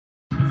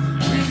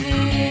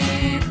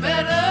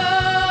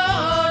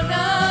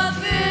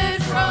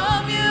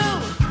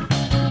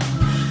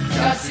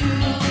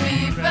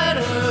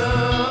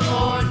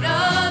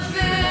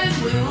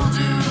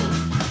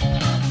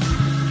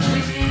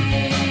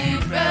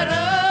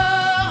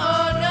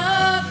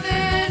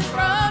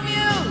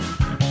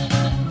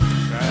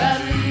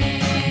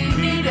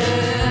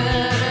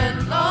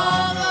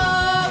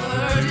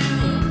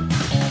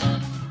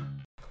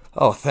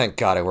Oh, thank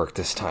God it worked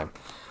this time.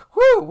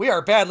 Woo! We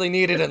are badly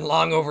needed and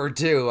long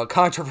overdue. A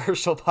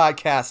controversial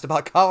podcast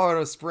about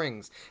Colorado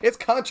Springs. It's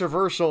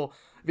controversial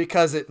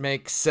because it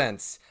makes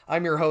sense.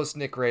 I'm your host,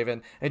 Nick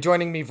Raven, and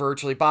joining me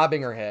virtually,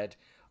 bobbing her head,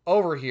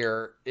 over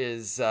here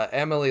is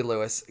Emily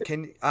Lewis.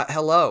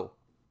 Hello.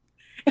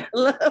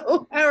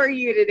 Hello. How are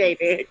you today,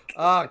 Nick?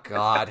 Oh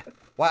God.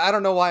 Well, I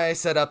don't know why I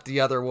set up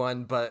the other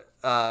one, but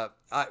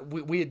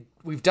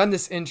we've done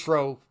this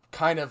intro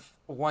kind of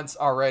once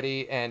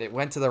already, and it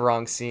went to the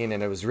wrong scene,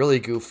 and it was really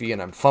goofy, and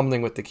I'm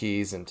fumbling with the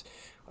keys, and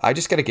I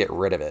just got to get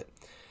rid of it.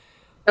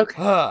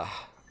 Okay.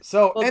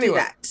 So We'll anyway,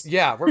 do that.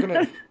 yeah, we're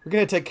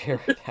gonna take care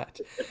of that.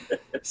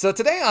 So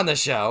today on the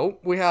show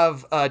we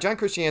have John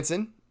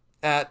Christiansen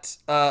at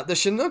the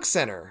Chinook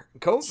Center.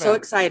 So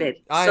excited.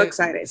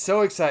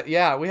 So excited.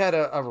 Yeah, we had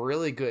a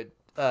really good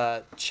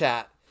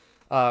chat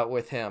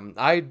with him.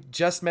 I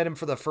just met him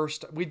for the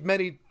first. We'd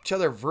met each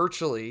other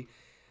virtually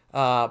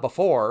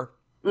before.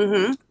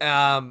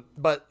 Mm-hmm.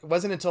 But it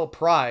wasn't until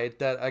Pride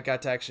that I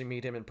got to actually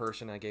meet him in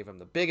person. I gave him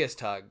the biggest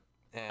hug.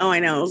 And, Oh,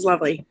 I know. It was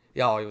lovely.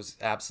 yeah, it was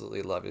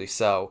absolutely lovely.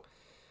 So,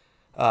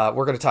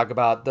 we're going to talk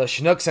about the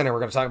Chinook Center.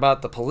 We're going to talk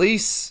about the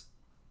police,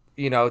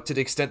 to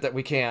the extent that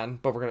we can,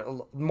 but we're going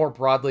to more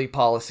broadly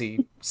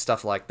policy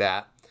stuff like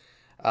that.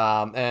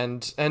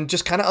 And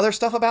just kind of other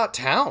stuff about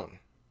town.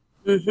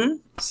 Mm-hmm.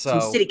 So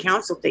Some city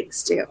council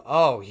things too.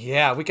 Oh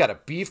yeah, we got a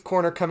beef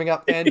corner coming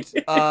up, and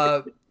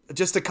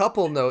just a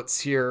couple notes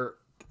here.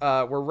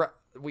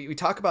 We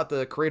talk about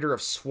the creator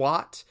of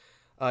SWAT.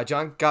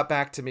 John got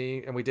back to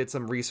me, and we did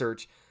some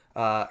research.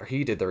 Or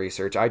he did the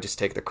research. I just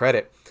take the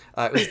credit.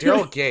 It was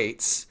Daryl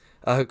Gates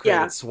who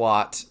created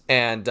SWAT,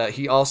 and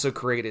he also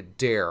created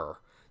DARE.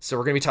 So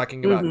we're going to be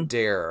talking about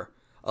DARE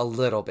a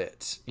little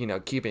bit.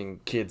 Keeping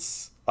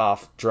kids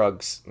off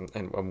drugs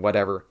and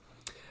whatever.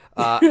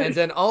 And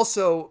then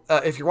also,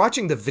 if you're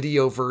watching the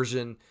video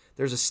version,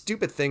 there's a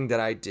stupid thing that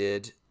I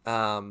did.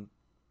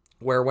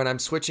 Where when I'm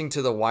switching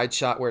to the wide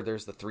shot where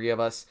there's the three of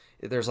us,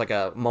 there's like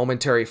a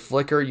momentary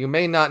flicker. You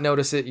may not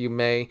notice it. You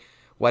may,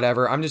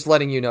 whatever. I'm just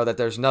letting you know that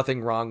there's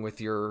nothing wrong with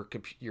your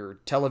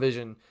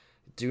television.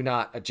 Do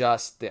not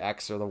adjust the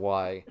X or the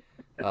Y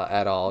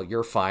at all.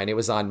 You're fine. It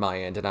was on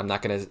my end, and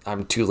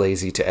I'm too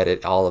lazy to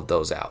edit all of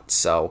those out.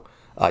 So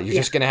you're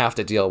just going to have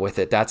to deal with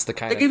it. That's the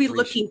kind They're of... going to be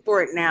looking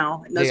for it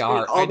now. And They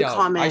are. All the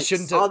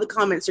comments. All the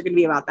comments are going to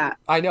be about that.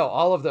 I know.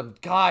 All of them.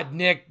 God,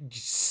 Nick,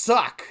 you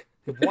suck.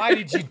 Why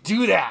did you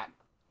do that?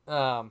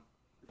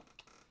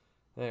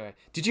 Anyway,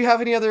 did you have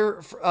any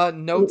other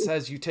notes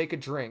as you take a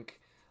drink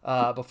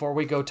before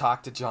we go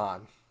talk to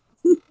John?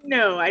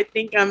 No, I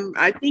think I'm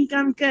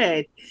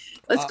good.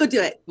 Let's go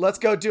do it. Let's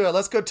go do it.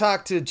 Let's go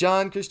talk to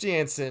John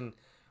Christiansen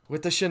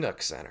with the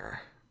Chinook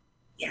Center.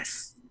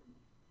 Yes.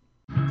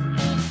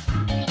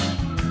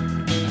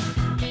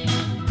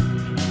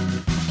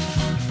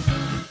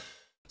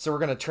 So we're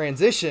gonna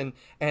transition,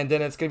 and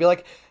then it's gonna be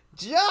like,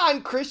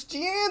 John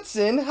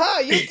Christiansen, how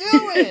you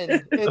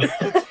doing?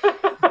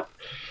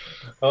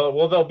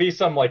 Will there be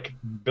some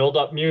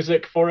build-up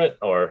music for it,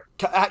 or?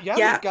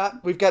 Yeah.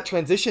 We've got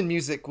transition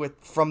music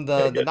from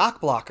the Knock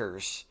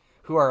Blockers,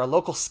 who are a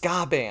local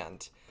ska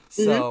band.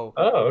 So.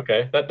 Oh,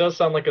 okay. That does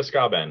sound like a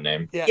ska band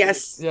name. Yeah.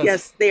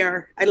 Yes, they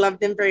are. I love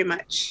them very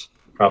much.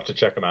 I'll have to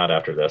check them out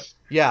after this.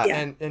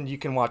 Yeah. And you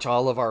can watch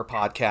all of our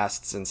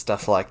podcasts and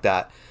stuff like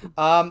that.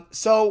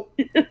 So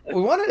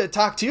we wanted to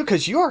talk to you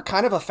because you are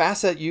kind of a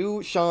facet.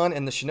 You, Sean,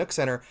 and the Chinook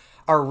Center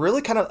are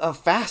really kind of a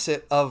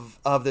facet of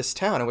this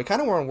town. And we kind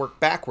of want to work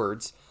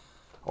backwards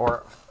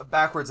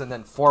and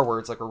then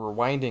forwards, like we're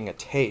rewinding a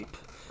tape.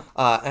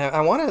 And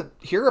I want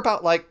to hear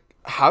about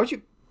how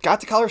you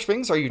got to Colorado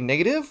Springs. Are you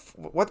native?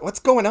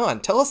 What's going on?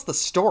 Tell us the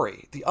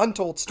story, the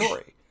untold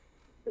story.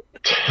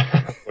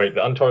 Wait,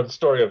 the untold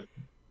story of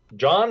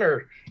John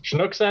or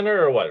Chinook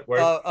Center or what?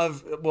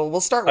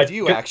 We'll start with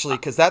you actually,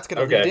 because that's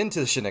going to lead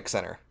into the Chinook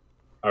Center.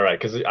 All right,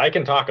 because I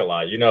can talk a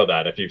lot. You know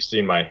that if you've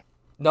seen my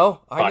podcast.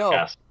 I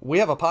know we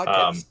have a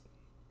podcast.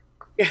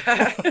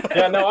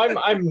 Yeah, no,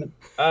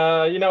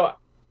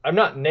 I'm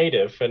not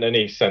native in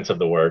any sense of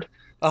the word.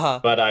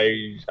 But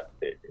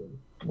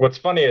what's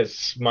funny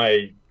is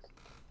my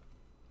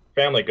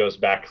family goes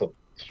back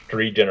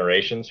 3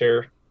 generations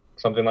here,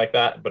 something like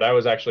that. But I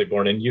was actually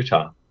born in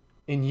Utah.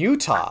 In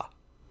Utah.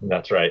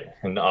 That's right,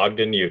 in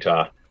Ogden,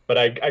 Utah. But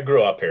I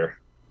grew up here.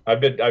 I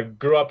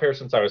grew up here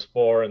since I was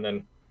 4, and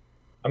then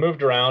I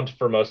moved around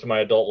for most of my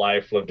adult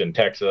life. Lived in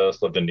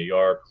Texas, lived in New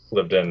York,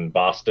 lived in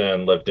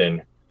Boston, lived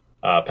in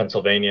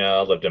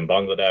Pennsylvania, lived in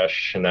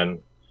Bangladesh, and then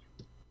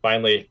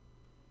finally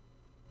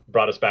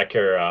brought us back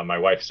here. My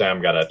wife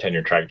Sam got a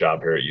tenure track job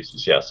here at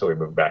UCCS, so we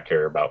moved back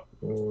here about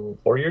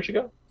 4 years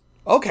ago.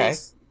 Okay.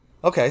 Yes.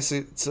 Okay.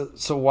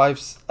 So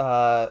wife's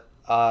at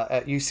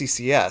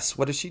UCCS.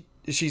 What is she?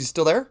 Is she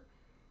still there?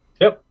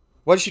 Yep.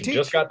 What does she teach?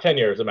 Just got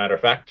tenure, as a matter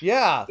of fact.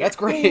 Yeah, that's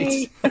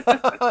great.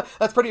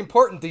 That's pretty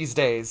important these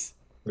days.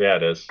 Yeah,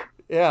 it is.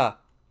 Yeah.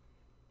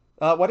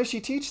 What does she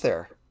teach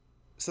there?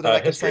 So that I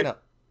can sign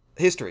up.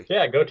 History.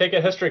 Yeah, go take a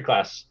history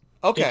class.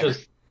 Okay.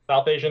 Teaches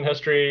South Asian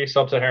history,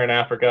 Sub-Saharan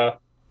Africa,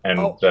 and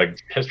the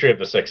history of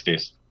the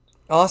 60s.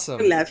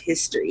 Awesome. I love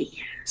history.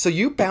 So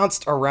you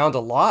bounced around a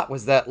lot.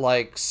 Was that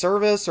like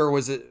service, or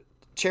was it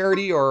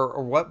charity,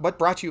 or what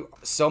brought you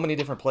so many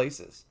different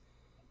places?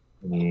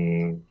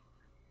 Mm,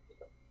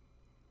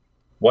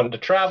 wanted to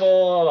travel,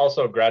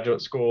 also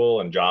graduate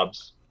school and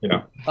jobs,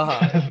 things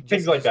like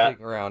Just that.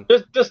 being around.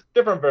 Just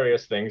different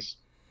various things.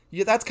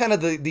 Yeah, that's kind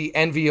of the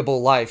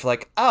enviable life.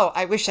 Like, oh,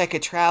 I wish I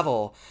could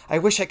travel. I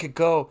wish I could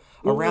go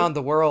around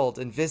the world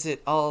and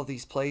visit all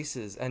these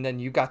places. And then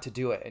you got to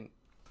do it,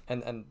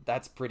 and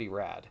that's pretty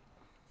rad.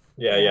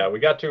 Yeah. We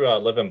got to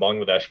live in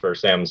Bangladesh for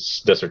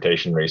Sam's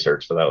dissertation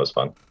research, so that was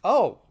fun.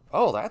 Oh,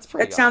 that's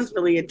pretty. That sounds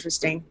awesome. really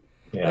interesting.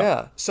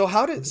 Yeah. So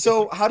how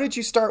did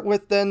you start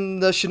with then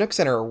the Chinook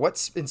Center?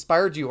 What's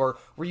inspired you, or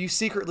were you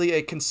secretly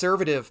a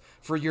conservative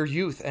for your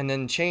youth and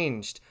then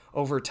changed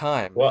over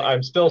time? Well,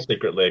 I'm still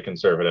secretly a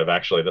conservative,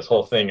 actually. This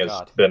whole thing has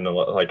been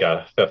like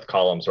a fifth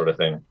column sort of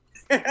thing.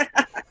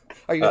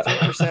 Are you a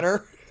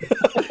 3%er?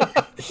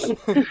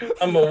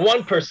 I'm a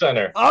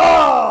 1%er.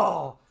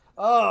 Oh.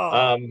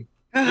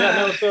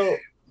 So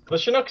the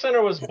Chinook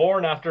Center was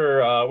born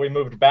after we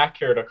moved back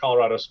here to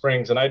Colorado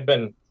Springs, and I'd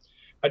been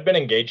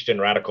engaged in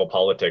radical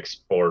politics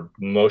for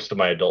most of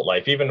my adult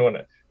life.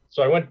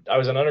 I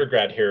was an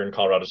undergrad here in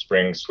Colorado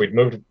Springs. We'd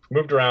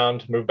moved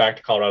around, moved back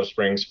to Colorado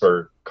Springs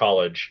for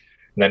college,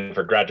 and then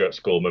for graduate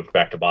school, moved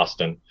back to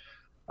Boston.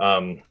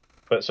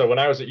 But so when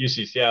I was at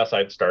UCCS,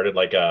 I'd started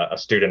like a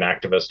student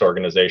activist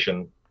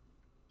organization,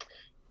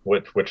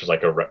 which was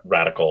like a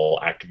radical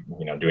act,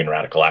 doing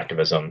radical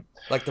activism,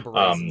 like the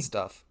berets and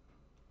stuff.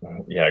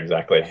 Yeah,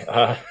 exactly.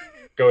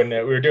 We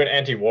were doing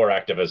anti-war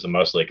activism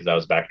mostly because I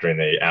was back during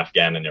the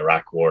Afghan and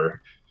Iraq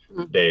war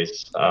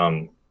days.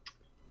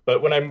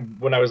 But when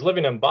I was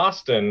living in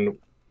Boston,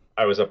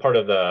 I was a part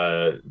of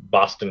the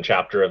Boston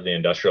chapter of the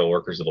Industrial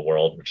Workers of the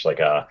World, which is like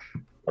a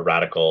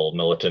radical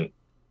militant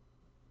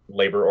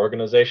labor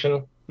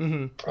organization.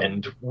 Mm-hmm.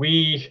 And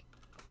we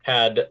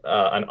had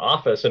an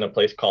office in a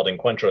place called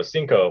Encuentro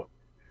Cinco,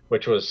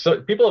 which was,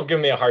 people have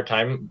given me a hard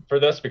time for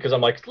this because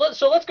I'm like, let's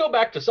go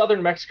back to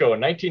southern Mexico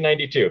in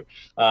 1992.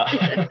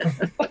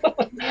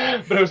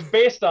 But it was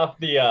based off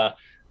the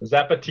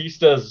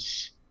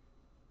Zapatistas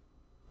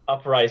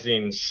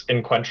uprisings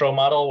Encuentro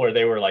model, where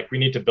they were like, we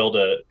need to build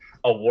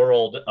a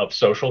world of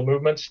social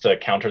movements to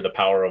counter the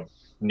power of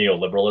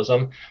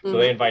neoliberalism. So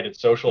they invited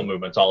social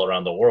movements all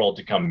around the world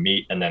to come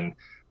meet and then,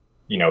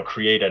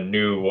 create a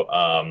new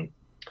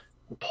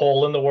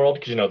pole in the world,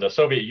 because the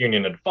Soviet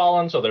Union had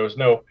fallen, so there was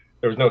no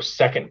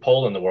second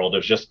pole in the world. It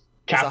was just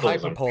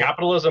capitalism.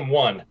 Capitalism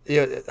won.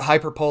 Yeah,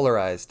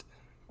 hyperpolarized.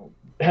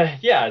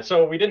 Yeah,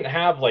 so we didn't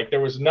have there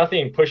was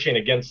nothing pushing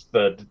against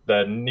the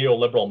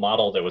neoliberal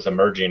model that was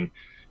emerging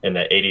in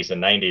the 80s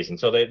and 90s. And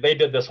so they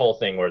did this whole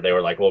thing where they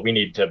were like, well, we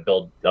need to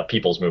build a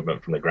people's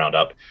movement from the ground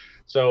up.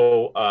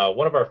 So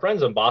one of our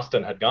friends in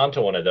Boston had gone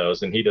to one of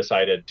those, and he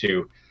decided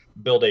to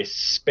build a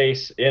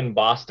space in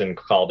Boston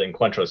called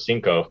Encuentro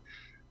Cinco,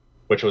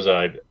 which was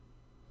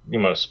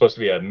supposed to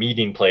be a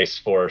meeting place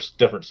for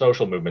different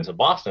social movements in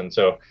Boston.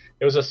 So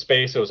it was a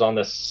space. It was on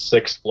the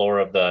 6th floor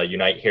of the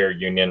Unite Here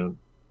Union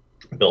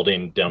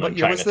building down in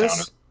Chinatown.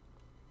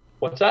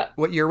 What's that?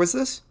 What year was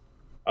this?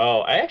 Oh,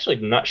 I actually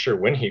am not sure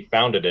when he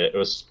founded it. It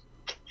was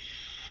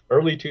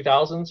early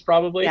 2000s,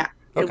 probably. Yeah.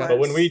 Okay. But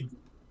when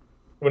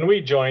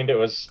we joined, it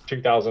was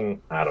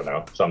 2000, I don't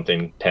know,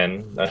 something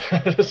 10,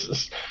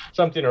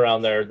 something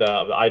around there. The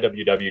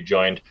IWW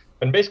joined.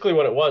 And basically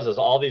what it was is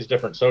all these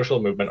different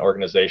social movement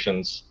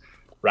organizations,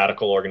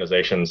 radical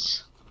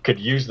organizations, could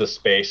use the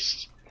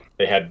space.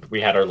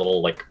 We had our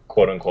little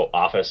quote unquote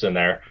office in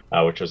there,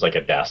 which was like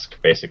a desk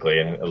basically,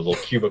 and a little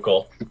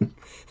cubicle.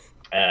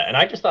 And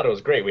I just thought it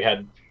was great. We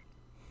had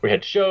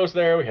shows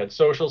there, we had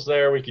socials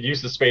there, we could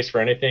use the space for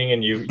anything,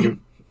 and you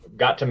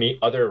got to meet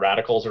other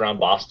radicals around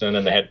Boston,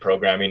 and they had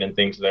programming and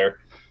things there.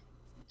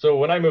 So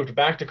when I moved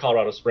back to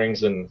Colorado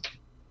Springs in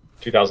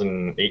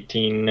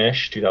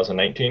 2018-ish,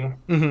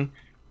 2019.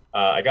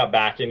 I got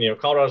back in,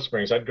 Colorado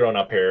Springs. I'd grown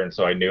up here, and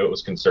so I knew it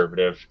was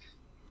conservative.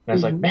 And I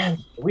was like, man,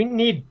 we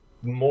need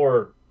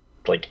more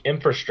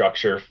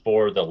infrastructure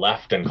for the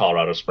left in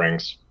Colorado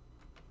Springs.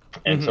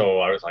 And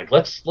so I was like,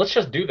 let's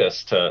just do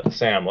this to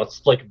Sam.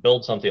 Let's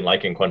build something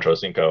like Encuentro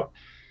Cinco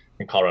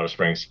in Colorado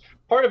Springs.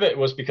 Part of it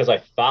was because I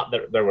thought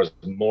that there was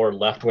more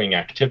left-wing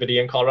activity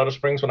in Colorado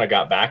Springs when I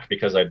got back,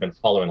 because I'd been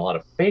following a lot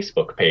of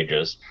Facebook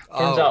pages.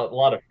 Turns out a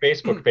lot of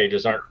Facebook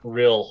pages aren't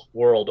real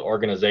world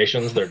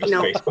organizations. They're just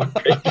Facebook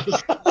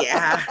pages.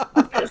 Yeah.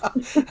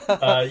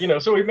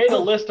 So we made a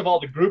list of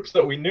all the groups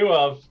that we knew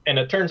of, and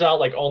it turns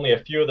out only a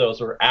few of those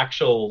were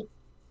actual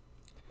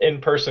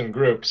in-person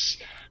groups,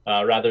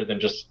 rather than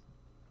just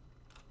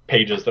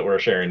pages that were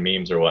sharing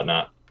memes or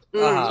whatnot.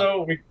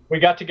 So we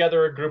got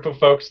together a group of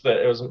folks. That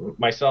it was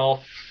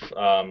myself,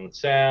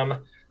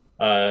 Sam,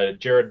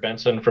 Jared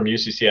Benson from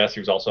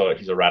UCCS.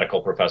 He's a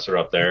radical professor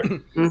up there.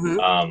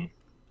 They're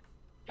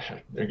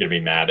gonna be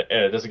mad.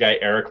 There's a guy,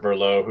 Eric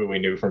Verleau, who we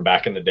knew from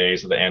back in the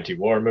days of the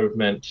anti-war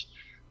movement.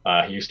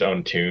 He used to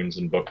own Tunes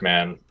and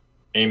Bookman.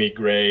 Amy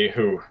Gray,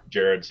 who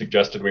Jared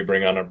suggested we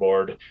bring on our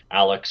board,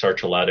 Alex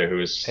Archuleta, who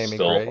is Amy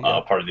still Gray,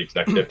 yeah. part of the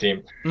executive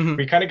team. Mhm.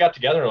 We kind of got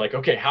together and like,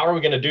 okay, how are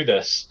we going to do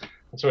this?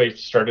 And so we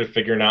started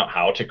figuring out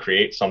how to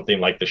create something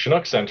like the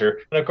Chinook Center.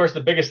 And of course,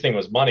 the biggest thing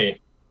was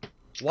money.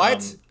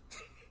 What?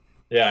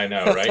 Yeah, I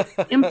know, right?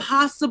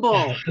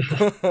 Impossible.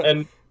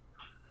 and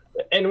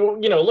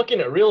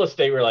looking at real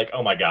estate, we're like,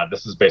 oh my God,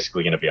 this is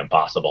basically going to be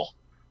impossible.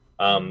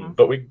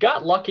 But we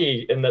got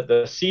lucky in that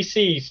the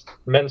CC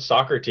men's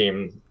soccer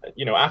team,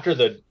 after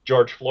the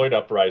George Floyd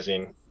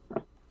uprising,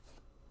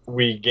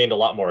 we gained a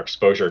lot more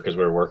exposure because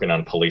we were working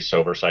on police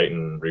oversight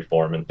and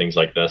reform and things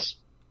like this.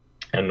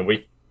 And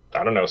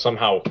I don't know,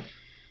 somehow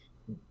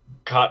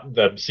caught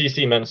the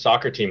CC men's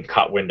soccer team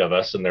caught wind of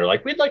us, and they're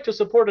like, we'd like to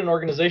support an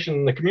organization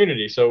in the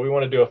community, so we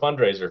want to do a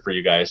fundraiser for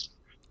you guys.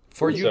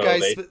 For this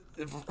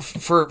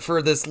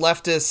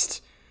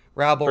leftist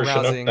rabble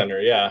rousing Chinook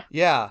Center, yeah.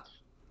 Yeah.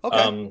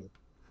 Okay.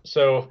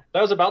 So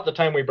that was about the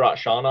time we brought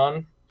Sean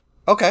on.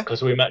 Okay.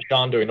 Because we met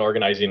Sean doing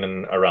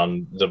organizing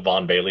around the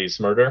Von Bailey's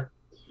murder.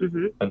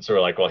 Mm-hmm. And so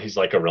we're like, well, he's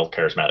like a real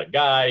charismatic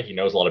guy. He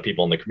knows a lot of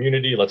people in the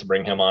community. Let's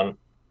bring him on.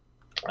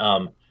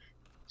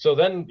 So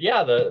then,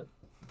 the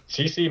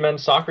CC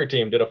men's soccer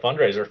team did a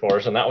fundraiser for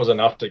us, and that was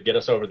enough to get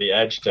us over the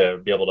edge to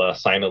be able to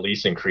sign a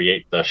lease and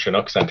create the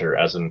Chinook Center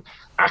as an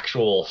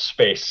actual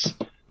space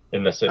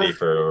in the city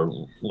for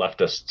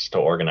leftists to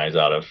organize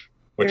out of.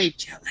 Very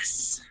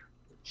jealous.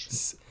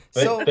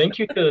 So, thank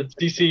you to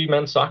CC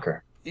men's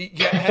soccer.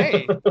 Yeah,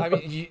 hey, I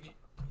mean,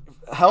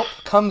 help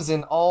comes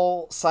in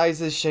all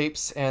sizes,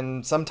 shapes,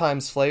 and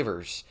sometimes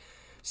flavors.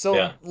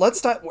 So let's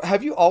start.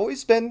 Have you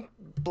always been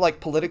like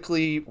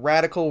politically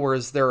radical, or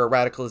is there a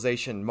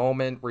radicalization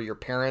moment? Were your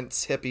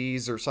parents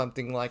hippies or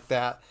something like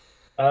that?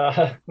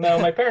 No,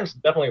 my parents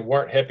definitely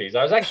weren't hippies.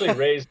 I was actually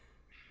raised.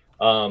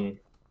 My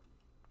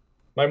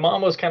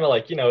mom was kind of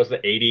like, it was the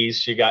 80s.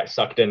 She got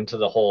sucked into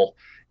the whole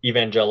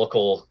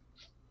evangelical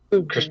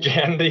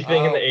Christianity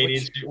thing in the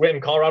 80s. She went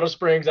in Colorado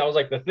Springs. That was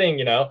like the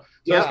thing, So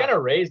I was kind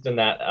of raised in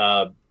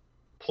that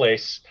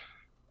place.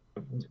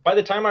 By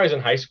the time I was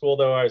in high school,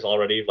 though, I was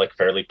already like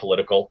fairly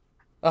political.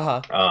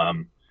 But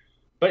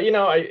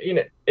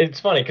it's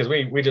funny because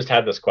we just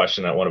had this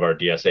question at one of our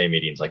DSA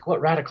meetings, like,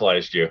 what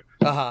radicalized you?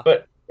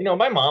 But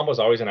my mom was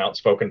always an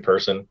outspoken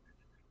person,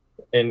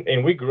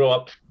 and we grew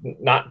up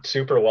not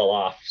super well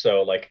off.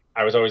 So like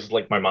I was always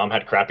like, my mom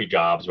had crappy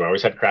jobs. We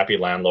always had crappy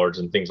landlords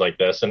and things like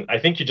this. And I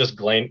think you just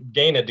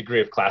gain a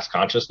degree of class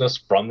consciousness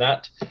from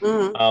that.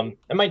 And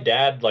my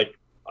dad, like,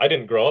 I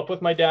didn't grow up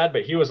with my dad,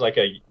 but he was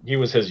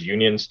his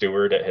union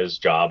steward at his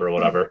job or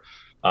whatever.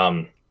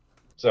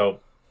 So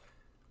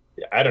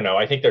I don't know.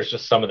 I think there's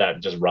just some of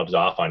that just rubs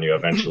off on you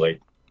eventually.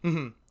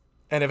 Mm-hmm.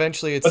 And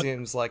eventually it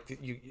seems like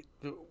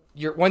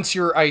once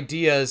your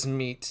ideas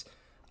meet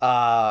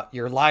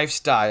your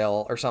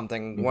lifestyle or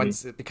something,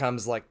 once it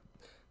becomes like,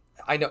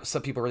 I know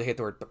some people really hate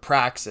the word, but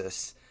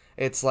praxis.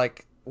 It's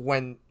like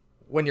when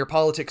your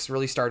politics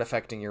really start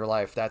affecting your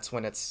life, that's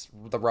when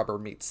the rubber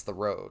meets the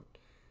road.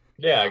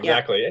 Yeah,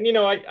 exactly. And,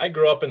 I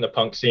grew up in the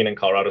punk scene in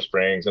Colorado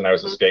Springs, and I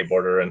was a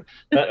skateboarder, and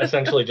that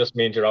essentially just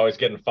means you're always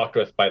getting fucked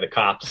with by the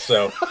cops.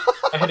 So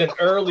I had an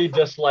early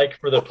dislike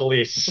for the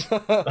police.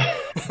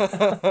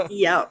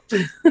 Yep.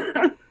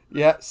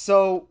 Yeah.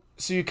 So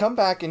you come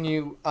back and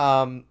you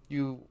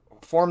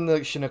form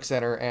the Chinook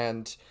Center.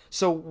 And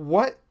so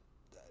what,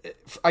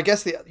 I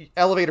guess the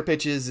elevator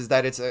pitch is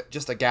that it's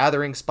just a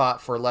gathering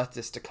spot for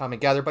leftists to come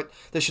and gather, but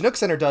the Chinook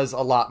Center does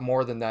a lot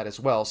more than that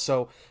as well.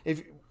 So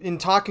in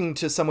talking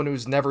to someone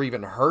who's never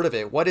even heard of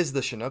it, what is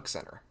the Chinook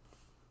Center?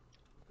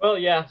 Well,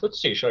 yeah,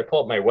 let's see. Should I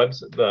pull up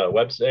the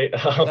website?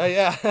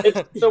 Yeah.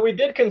 So we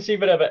did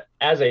conceive of it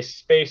as a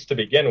space to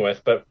begin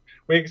with, but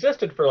we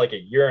existed for like a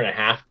year and a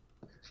half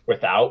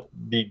without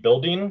the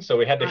building. So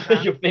we had to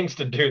think of things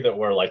to do that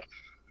were like,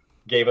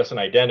 gave us an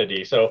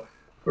identity. So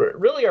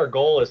really our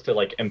goal is to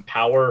like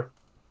empower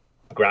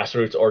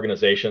grassroots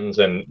organizations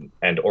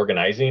and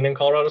organizing in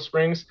Colorado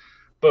Springs.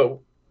 But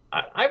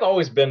I've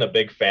always been a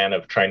big fan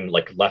of trying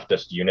like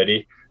leftist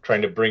unity,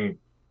 trying to bring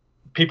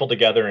people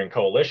together in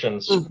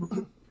coalitions.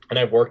 And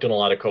I've worked in a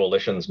lot of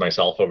coalitions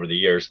myself over the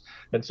years.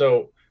 And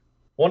so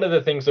one of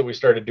the things that we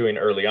started doing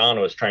early on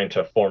was trying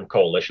to form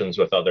coalitions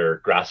with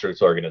other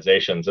grassroots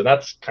organizations. And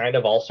that's kind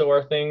of also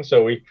our thing.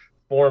 So we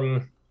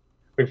formed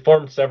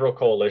several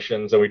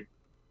coalitions, and we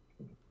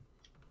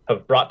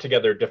have brought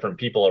together different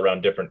people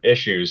around different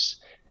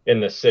issues in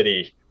the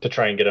city to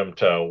try and get them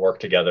to work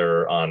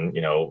together on,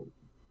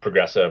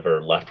 progressive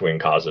or left-wing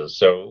causes.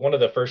 So one of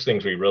the first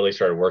things we really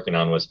started working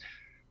on was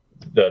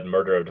the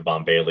murder of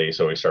Von Bailey.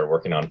 So we started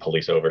working on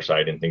police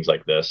oversight and things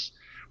like this,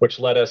 which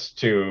led us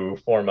to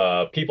form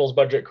a People's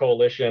Budget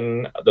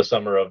Coalition the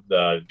summer of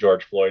the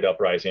George Floyd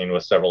uprising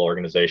with several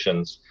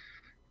organizations,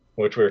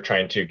 which we were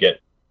trying to get,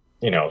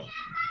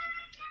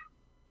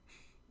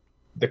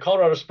 the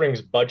Colorado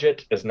Springs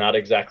budget is not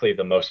exactly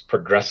the most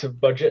progressive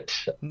budget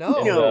in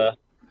the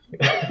country.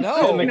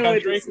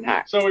 It is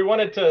not. So we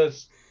wanted to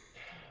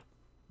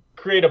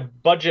create a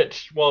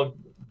budget,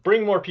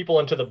 bring more people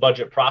into the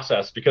budget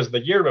process, because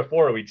the year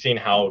before we'd seen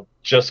how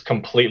just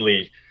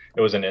completely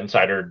it was an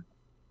insider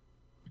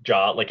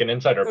job, like an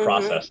insider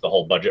process, the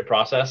whole budget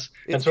process.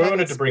 And so we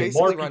wanted to bring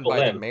more people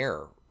in. The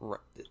mayor.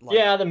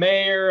 Yeah, the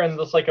mayor and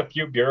just like a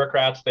few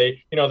bureaucrats.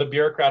 They, the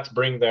bureaucrats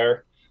bring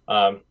their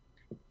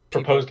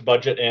proposed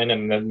budget in,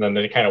 and then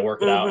they kind of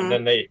work it out, and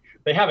then they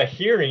have a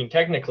hearing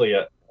technically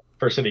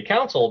for city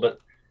council, but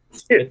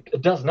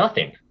it does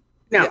nothing.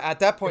 No. Yeah, at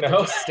that point,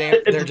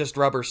 they're just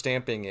rubber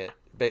stamping it,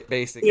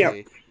 basically.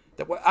 Yeah.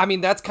 I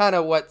mean, that's kind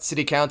of what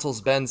city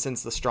council's been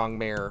since the strong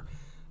mayor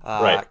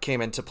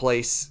came into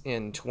place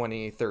in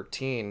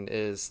 2013.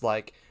 Is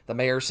like the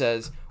mayor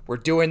says, we're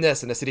doing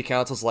this, and the city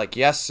council's like,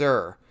 yes,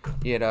 sir.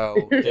 Yep,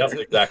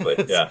 exactly.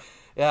 Yeah.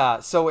 Yeah.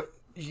 So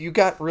you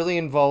got really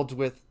involved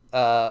with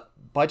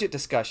budget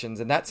discussions,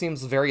 and that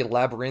seems very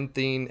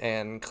labyrinthine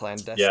and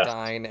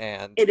clandestine,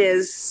 and it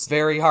is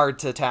very hard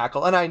to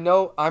tackle. And I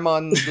know I'm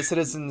on the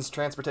Citizens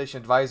Transportation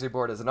Advisory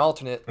Board as an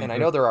alternate, and I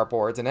know there are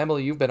boards, and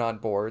Emily, you've been on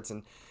boards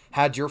and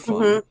had your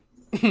fun.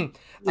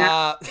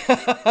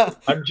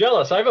 I'm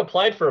jealous. I've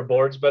applied for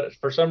boards, but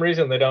for some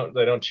reason they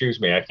don't choose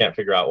me. I can't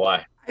figure out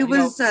why. It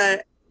was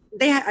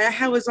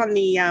I was on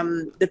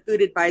the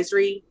food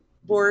advisory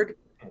board,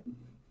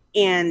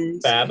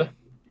 and Fab.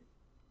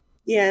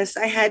 Yes,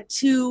 I had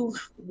to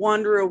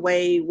wander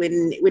away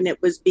when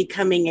it was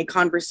becoming a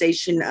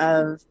conversation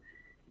of,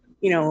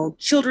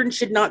 children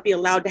should not be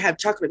allowed to have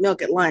chocolate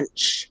milk at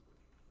lunch.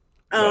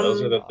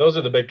 Those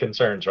are the big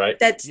concerns, right?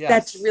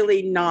 That's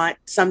really not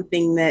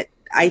something that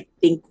I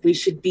think we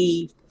should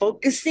be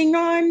focusing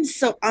on.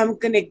 So I'm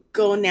gonna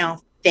go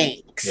now.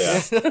 Thanks.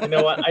 Yeah. You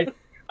know what?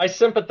 I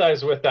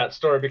sympathize with that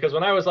story, because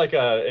when I was like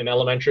in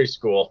elementary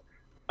school,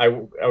 I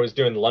was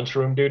doing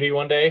lunchroom duty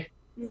one day.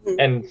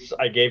 And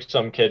I gave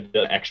some kid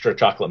the extra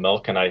chocolate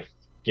milk, and I,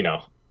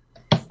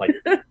 like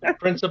the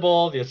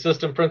principal, the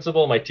assistant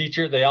principal, my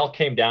teacher, they all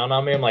came down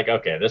on me. I'm like,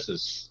 okay,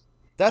 that's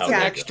an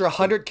extra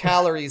 100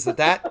 calories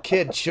that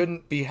kid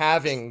shouldn't be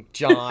having,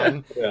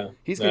 John. Yeah.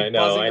 He's been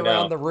buzzing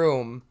around the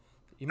room.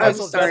 That's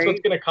what's going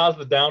to cause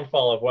the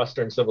downfall of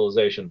Western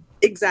civilization.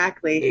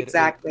 Exactly.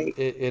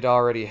 It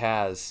already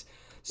has.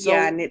 So,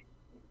 yeah, and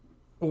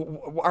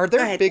are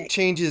there big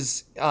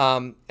changes?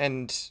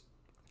 And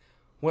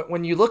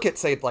when you look at,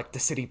 say, like the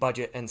city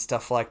budget and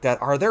stuff like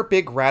that, are there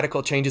big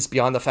radical changes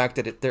beyond the fact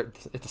that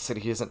the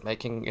city isn't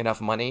making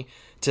enough money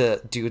to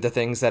do the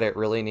things that it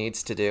really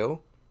needs to do?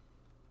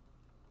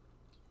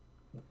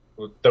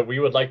 That we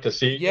would like to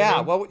see?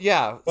 Yeah. Well,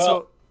 yeah. Well,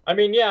 so, part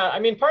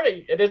of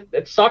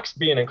it sucks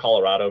being in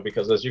Colorado,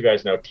 because, as you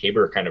guys know,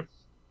 Tabor kind of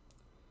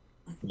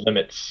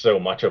limits so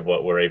much of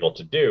what we're able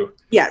to do.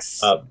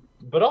 Yes.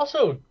 But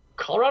also,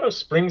 Colorado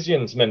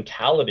Springsians'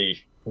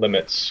 mentality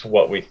limits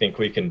what we think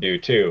we can do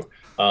too.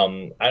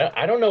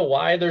 I don't know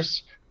why.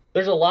 There's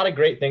a lot of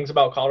great things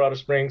about Colorado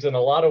Springs. In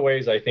a lot of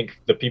ways, I think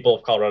the people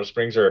of Colorado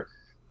Springs are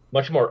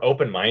much more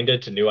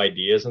open-minded to new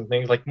ideas and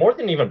things, like more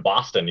than even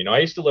Boston. I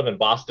used to live in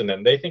Boston,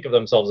 and they think of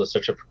themselves as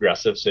such a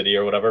progressive city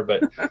or whatever,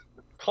 but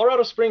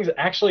Colorado Springs,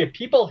 actually,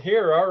 people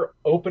here are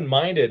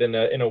open-minded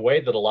in a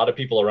way that a lot of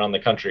people around the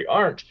country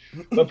aren't.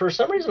 But for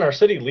some reason, our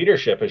city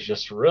leadership is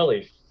just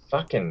really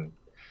fucking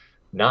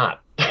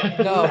not.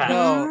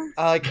 No.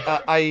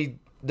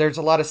 There's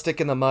a lot of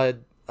stick in the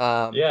mud.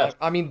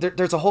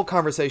 There's a whole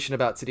conversation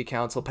about city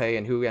council pay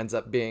and who ends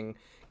up getting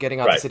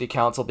on the city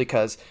council,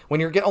 because when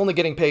you're only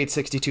getting paid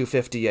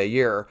 $62.50 a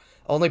year,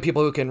 only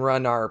people who can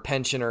run are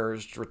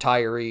pensioners,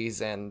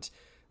 retirees, and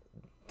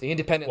the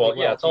independent. Well,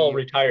 yeah, it's all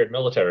retired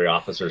military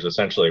officers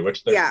essentially,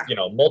 which there's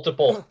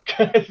multiple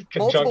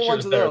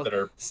conjunctures there that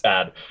are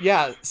bad.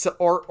 Yeah, so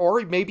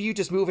or maybe you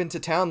just move into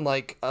town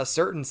like a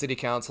certain city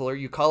councilor.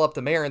 You call up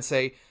the mayor and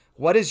say,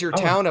 "What is your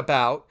town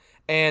about?"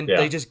 And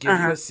they just give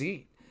you a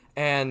seat.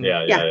 And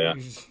yeah.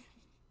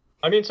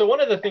 I mean, so one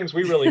of the things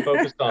we really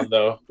focused on,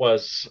 though,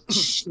 was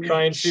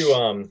trying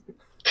to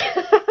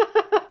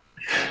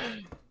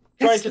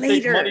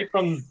take money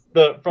from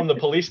the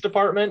police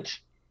department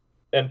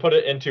and put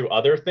it into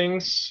other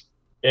things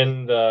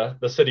in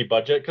the city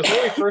budget. Because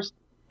when we first,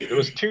 it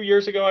was 2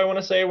 years ago, I want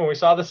to say, when we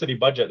saw the city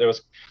budget, there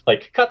was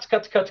like cuts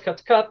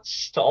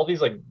to all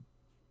these like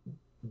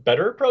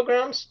better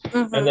programs,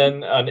 and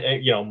then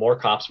more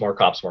cops.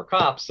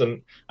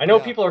 And I know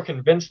people are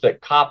convinced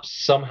that cops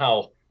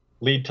somehow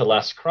lead to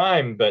less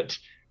crime, but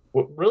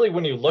really,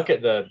 when you look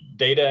at the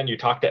data and you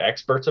talk to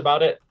experts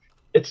about it,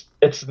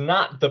 it's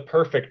not the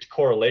perfect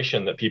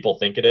correlation that people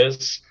think it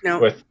is.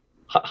 With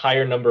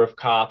higher number of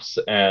cops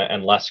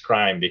and less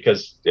crime,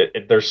 because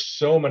there's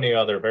so many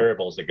other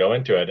variables that go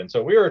into it. And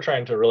so we were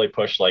trying to really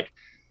push, like,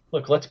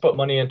 look, let's put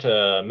money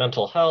into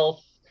mental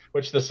health,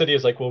 which the city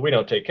is like, well, we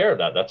don't take care of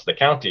that. That's the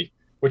county,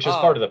 which is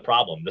part of the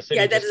problem. The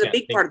city that is a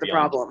big part of the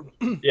problem.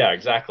 Yeah,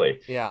 exactly.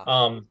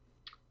 Yeah.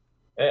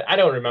 I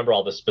don't remember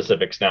all the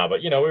specifics now,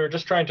 but we were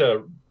just trying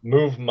to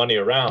move money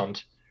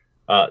around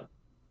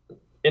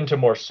into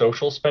more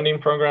social spending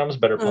programs,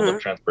 better public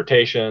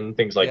transportation,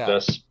 things like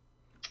this.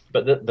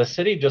 But the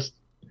city just,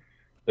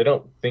 they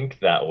don't think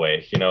that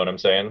way. You know what I'm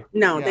saying?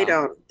 No, they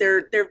don't.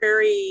 They're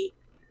very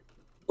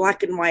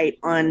black and white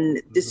on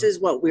this is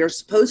what we're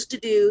supposed to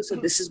do, so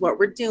this is what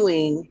we're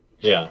doing.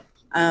 Yeah.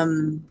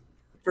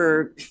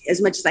 For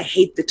as much as I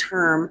hate the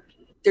term,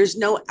 there's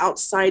no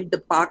outside the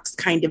box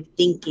kind of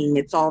thinking.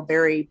 It's all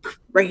very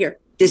right here.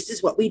 This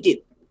is what we do.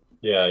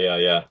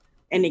 Yeah.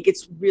 And it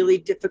gets really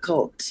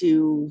difficult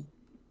to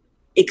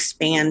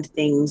expand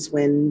things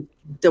when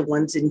the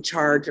ones in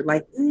charge are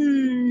like,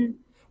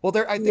 well,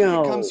 I think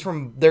it comes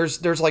from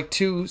there's like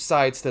two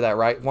sides to that,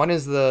 right? One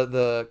is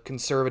the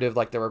conservative,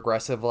 like the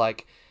regressive,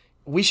 like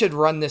we should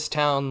run this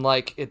town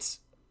like it's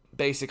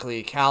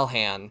basically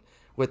Calhan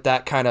with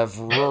that kind of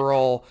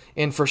rural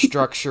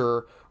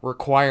infrastructure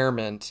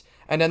requirement.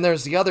 And then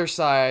there's the other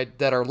side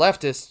that are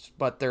leftists,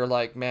 but they're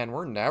like, man,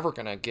 we're never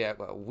gonna get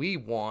what we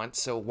want,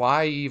 so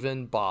why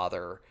even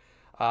bother?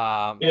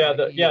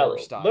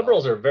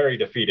 Liberals are very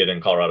defeated in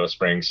Colorado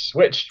Springs,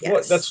 which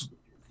that's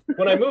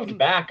when I moved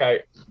back.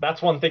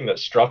 That's one thing that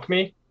struck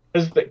me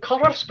is that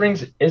Colorado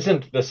Springs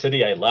isn't the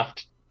city I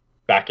left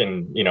back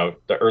in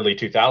the early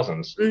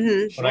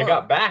 2000s. When I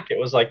got back, it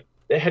was like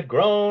it had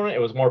grown, it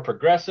was more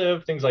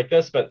progressive, things like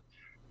this. But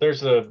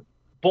there's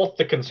both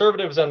the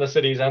conservatives in the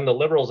cities and the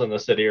liberals in the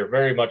city are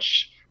very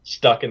much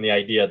stuck in the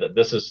idea that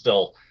this is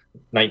still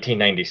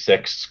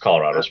 1996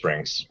 Colorado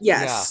Springs.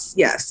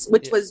 Yes,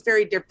 which was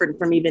very different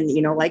from even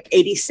like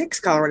 86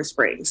 Colorado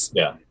Springs.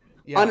 Yeah.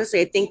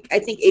 Honestly, I think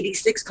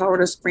 86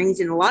 Colorado Springs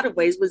in a lot of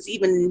ways was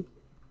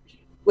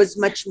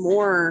much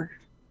more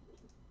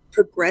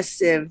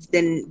progressive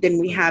than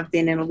we have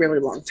been in a really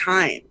long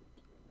time.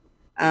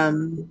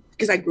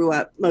 Because I grew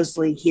up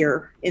mostly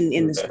here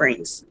in the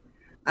Springs.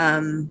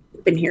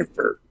 Been here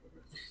for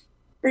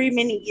very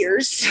many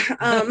years.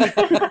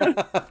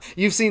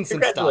 You've seen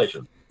some stuff.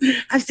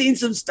 I've seen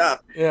some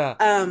stuff. Yeah.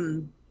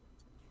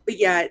 But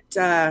yet,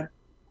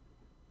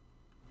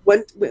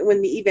 when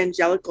the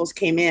evangelicals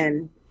came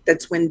in,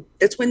 that's when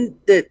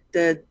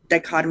the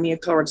dichotomy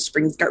of Colorado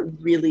Springs got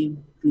really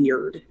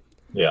weird.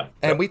 Yeah.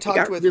 And we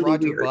talked with really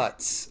Roger weird.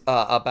 Butts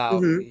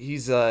about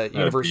he's a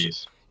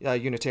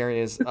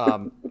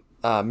Unitarian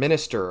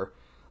minister,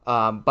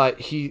 but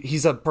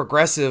he's a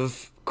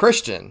progressive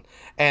Christian,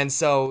 and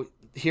so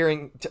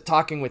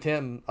talking with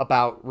him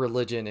about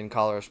religion in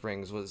Colorado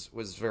Springs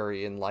was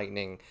very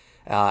enlightening.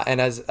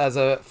 And as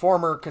a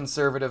former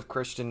conservative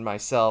Christian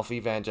myself,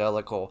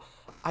 evangelical,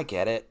 I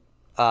get it.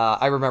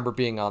 I remember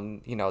being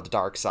on the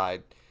dark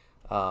side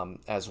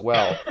as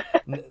well.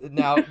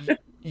 Now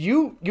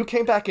you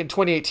came back in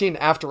 2018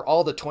 after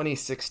all the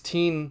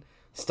 2016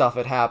 stuff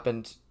had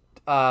happened.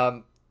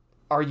 Do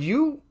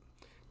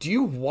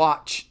you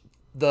watch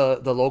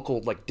the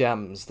local like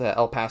Dems, the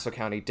El Paso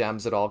County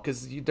Dems at all?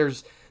 Because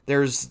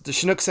there's the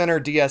Chinook Center,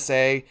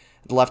 DSA,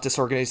 the leftist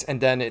organization,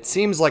 and then it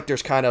seems like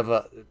there's kind of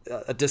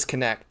a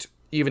disconnect,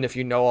 even if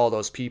you know all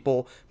those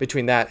people,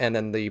 between that and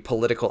then the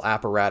political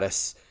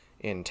apparatus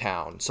in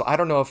town. So I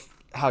don't know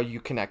how you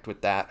connect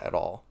with that at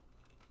all.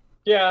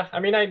 Yeah, I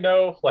mean, I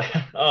know,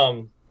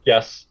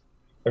 yes.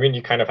 I mean,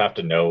 you kind of have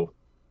to know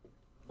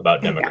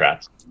about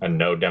Democrats and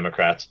know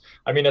Democrats.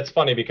 I mean, it's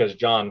funny because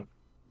John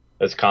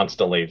is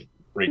constantly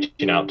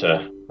reaching out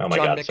to, oh my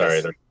God,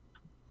 sorry.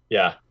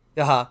 Yeah.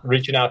 Uh-huh.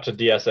 Reaching out to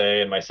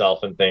DSA and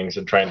myself and things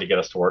and trying to get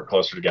us to work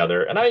closer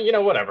together. And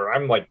whatever.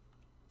 I'm like,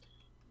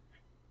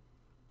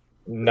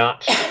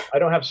 I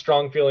don't have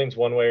strong feelings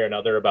one way or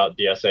another about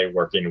DSA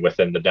working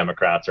within the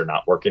Democrats or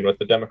not working with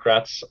the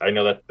Democrats. I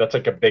know that's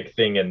like a big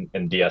thing in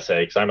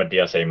DSA because I'm a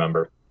DSA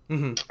member.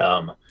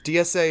 Mm-hmm.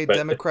 DSA,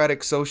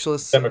 Democratic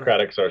Socialists.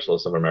 Democratic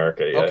Socialists of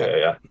America. Yeah,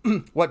 okay. Yeah.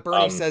 What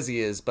Bernie says he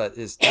is, but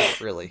is not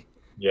really.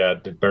 Yeah,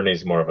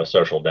 Bernie's more of a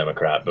social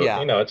democrat, but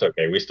it's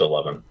okay. We still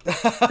love him.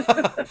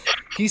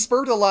 He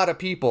spurred a lot of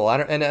people. I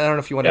don't know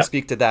if you want to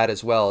speak to that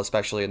as well,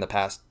 especially in the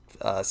past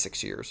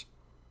 6 years.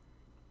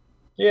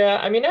 Yeah,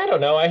 I mean, I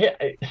don't know.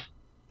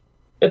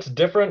 It's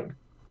different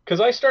because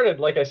I started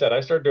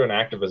doing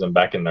activism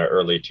back in the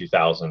early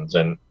 2000s,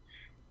 and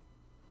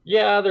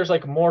there's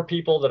like more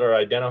people that are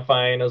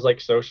identifying as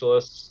like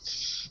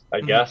socialists,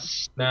 I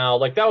guess now.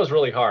 Like that was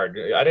really hard.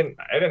 I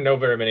didn't know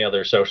very many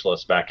other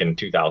socialists back in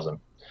 2000.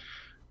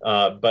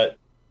 But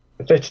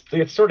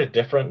it's sort of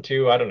different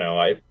too. I don't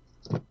know.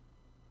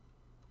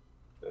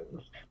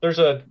 There's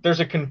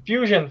a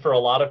confusion for a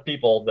lot of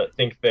people that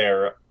think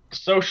they're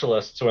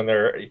socialists when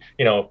they're,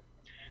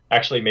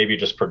 actually maybe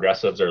just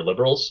progressives or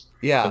liberals.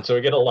 Yeah. And so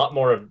we get a lot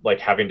more of like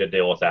having to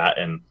deal with that.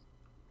 And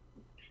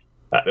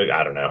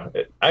I don't know.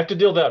 I have to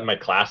deal with that in my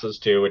classes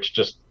too, which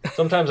just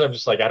sometimes I'm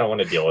just like, I don't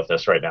want to deal with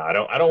this right now.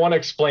 I don't want to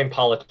explain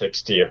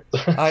politics to you.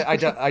 I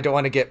don't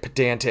want to get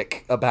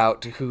pedantic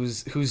about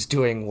who's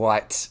doing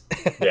what.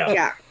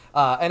 Yeah.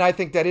 And I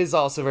think that is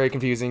also very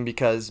confusing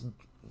because,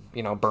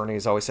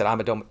 Bernie's always said,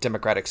 I'm a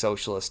democratic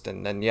socialist.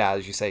 And then,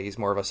 as you say, he's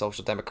more of a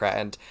social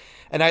democrat.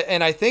 And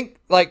I think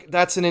like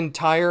that's an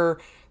entire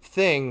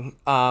thing,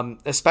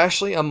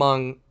 especially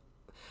among,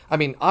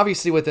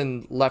 obviously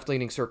within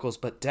left-leaning circles,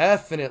 but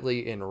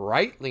definitely in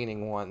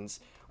right-leaning ones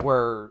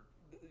where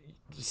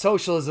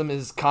socialism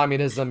is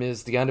communism,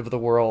 is the end of the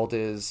world,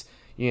 is,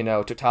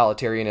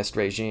 totalitarianist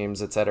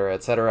regimes, et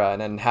cetera,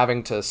 and then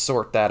having to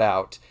sort that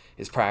out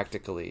is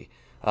practically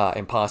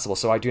impossible.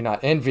 So I do not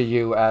envy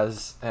you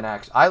as an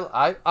action.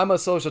 I'm a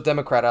social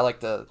democrat. I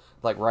like to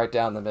right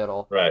down the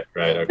middle. Right.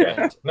 Okay.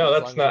 And No,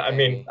 that's not. I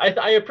mean,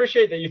 I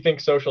appreciate that you think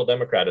social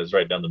democrat is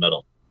right down the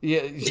middle.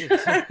 Yeah.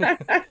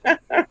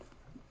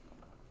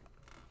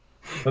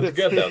 That's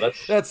good though.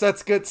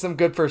 That's good. Some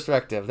good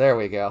perspective. There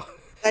we go.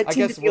 I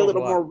tend to be a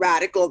little more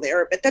radical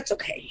there, but that's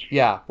okay.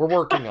 Yeah, we're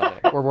working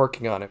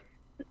on it.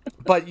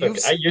 But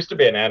I used to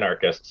be an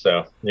anarchist,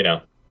 so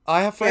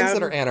I have friends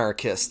that are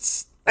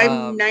anarchists.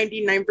 I'm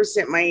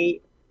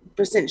 99%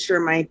 sure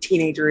my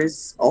teenager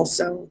is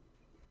also,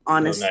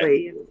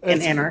 honestly,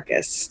 an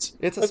anarchist.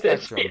 It's a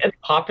spectrum. It's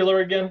popular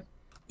again.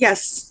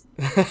 Yes.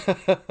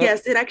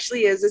 Yes, it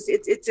actually is.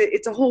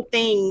 It's a whole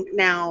thing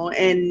now,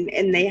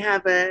 and they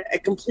have a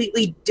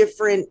completely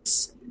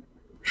different,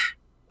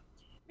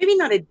 maybe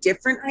not a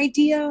different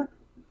idea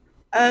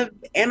of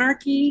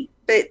anarchy,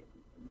 but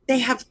they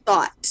have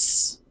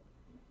thoughts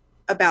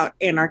about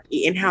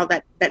anarchy and how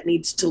that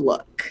needs to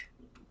look.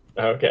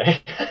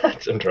 Okay.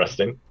 That's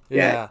interesting.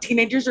 Yeah.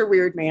 Teenagers are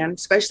weird, man,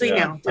 especially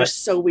now. They're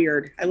so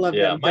weird. I love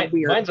them. They're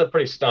weird. Mine's a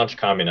pretty staunch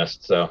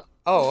communist, so.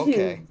 Oh,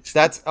 okay.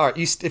 That's all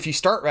right. If you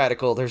start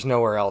radical, there's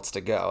nowhere else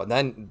to go.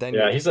 And then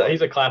yeah, he's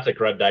a classic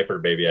red diaper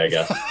baby, I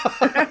guess.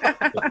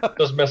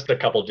 Just missed a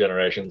couple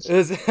generations.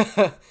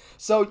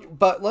 So,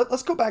 but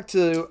let's go back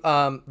to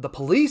the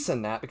police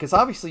and that, because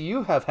obviously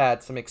you have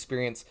had some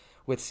experience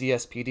with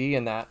CSPD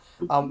and that.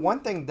 One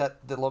thing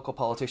that the local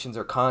politicians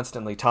are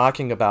constantly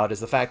talking about is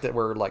the fact that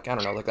we're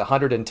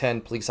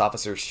 110 police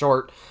officers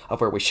short of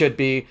where we should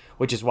be,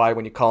 which is why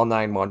when you call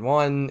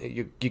 911,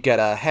 you get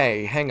a,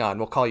 hey, hang on,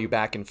 we'll call you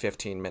back in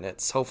 15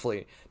 minutes.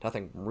 Hopefully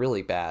nothing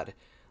really bad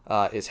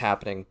is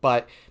happening.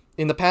 But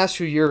in the past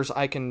few years,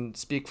 I can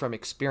speak from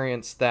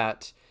experience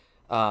that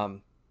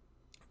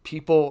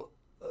people...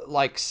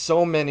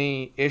 so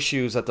many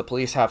issues that the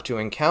police have to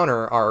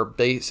encounter are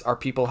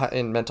people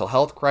in mental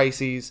health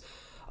crises,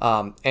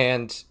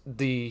 and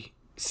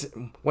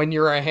when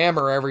you're a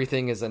hammer,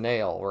 everything is a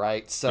nail,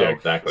 right? So, yeah,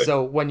 exactly.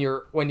 So when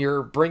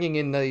you're bringing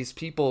in these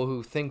people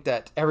who think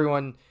that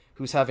everyone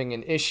who's having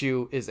an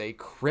issue is a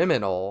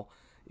criminal,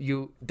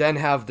 you then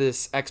have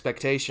this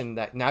expectation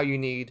that now you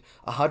need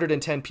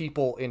 110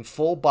 people in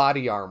full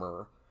body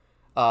armor,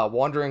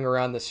 wandering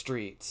around the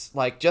streets.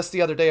 Like just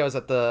the other day, I was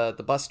at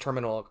the bus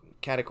terminal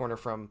catty corner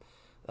from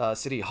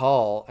City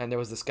Hall, and there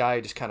was this guy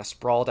just kind of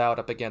sprawled out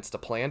up against a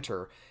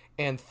planter,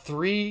 and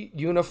 3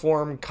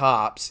 uniformed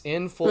cops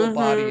in full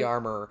body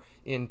armor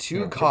in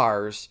 2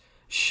 cars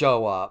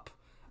show up,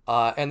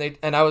 and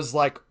I was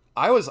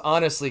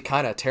honestly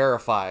kind of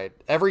terrified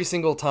every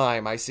single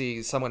time I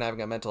see someone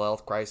having a mental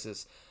health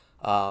crisis,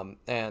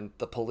 and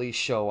the police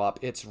show up.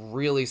 It's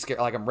really scary.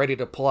 Like I'm ready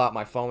to pull out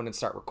my phone and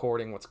start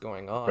recording what's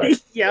going on. Right.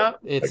 Yeah,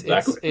 it's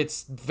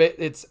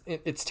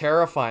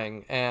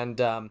terrifying,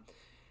 and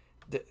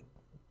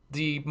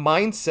the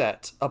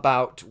mindset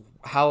about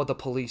how the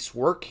police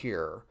work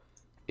here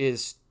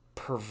is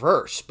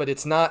perverse, but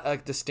it's not a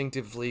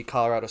distinctively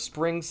Colorado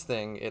Springs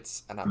thing.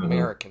 It's an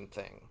American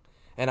thing,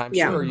 and I'm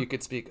sure you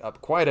could speak up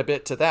quite a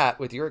bit to that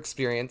with your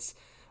experience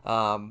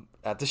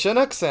at the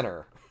Chinook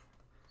Center.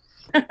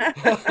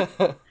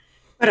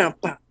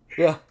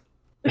 Yeah.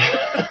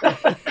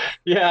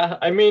 Yeah,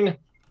 I mean,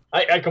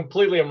 I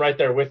completely am right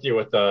there with you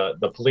with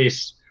the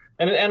police.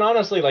 And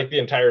honestly, the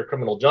entire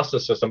criminal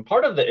justice system.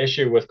 Part of the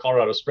issue with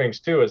Colorado Springs,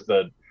 too, is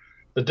the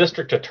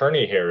district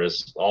attorney here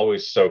is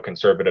always so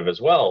conservative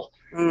as well.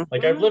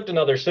 Mm-hmm. I've lived in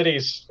other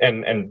cities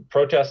and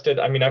protested.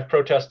 I mean, I've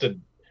protested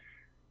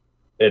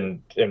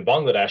in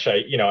Bangladesh.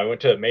 I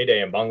went to a May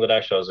Day in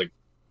Bangladesh. I was like,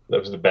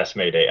 that was the best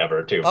May Day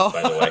ever, too,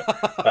 by the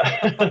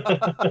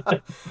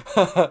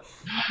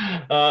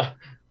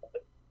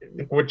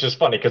way. Which is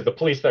funny because the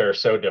police there are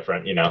so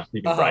different. You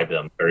can bribe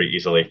them very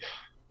easily.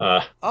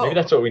 Maybe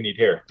that's what we need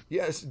here.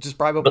 Yes, just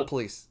bribeable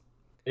police.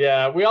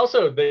 Yeah,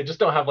 they just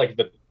don't have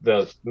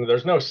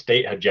there's no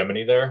state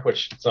hegemony there,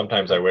 which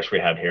sometimes I wish we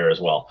had here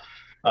as well.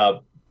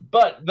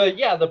 But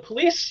the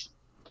police,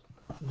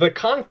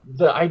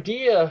 the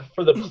idea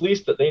for the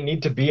police that they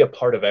need to be a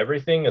part of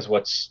everything is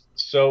what's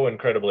so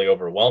incredibly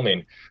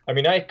overwhelming. I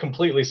mean, I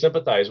completely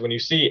sympathize when you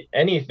see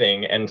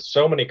anything and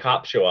so many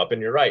cops show up,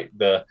 and you're right,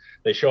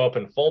 they show up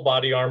in full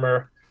body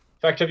armor.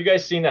 In fact, have you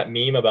guys seen that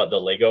meme about the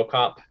Lego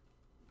cop?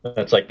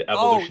 That's like the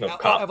evolution of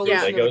cop.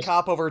 Evolution of the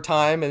cop over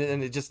time,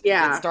 and it just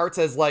it starts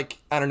as I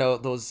don't know,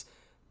 those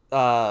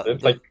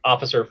it's like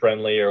officer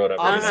friendly or whatever.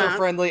 Officer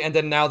friendly, and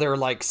then now they're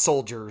like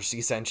soldiers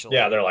essentially.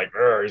 Yeah, they're like,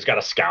 he's got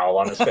a scowl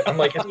on his face. I'm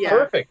like, it's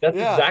perfect. That's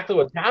exactly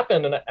what's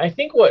happened. And I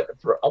think what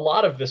for a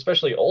lot of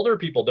especially older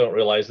people don't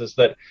realize is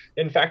that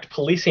in fact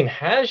policing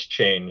has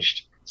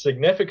changed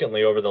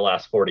significantly over the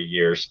last 40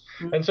 years.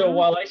 Mm-hmm. And so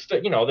while I'm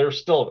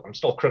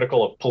still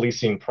critical of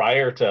policing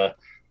prior to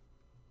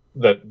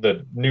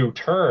the new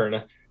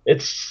turn,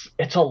 it's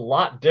a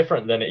lot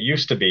different than it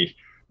used to be.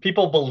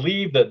 People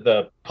believe that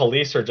the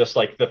police are just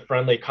like the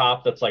friendly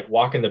cop that's like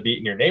walking the beat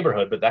in your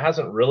neighborhood, but that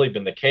hasn't really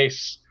been the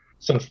case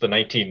since the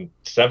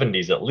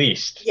 1970s at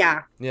least.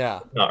 Yeah. Yeah.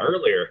 Not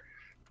earlier.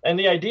 And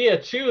the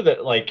idea too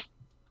that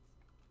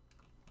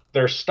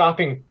they're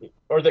stopping,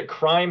 or that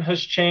crime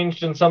has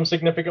changed in some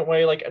significant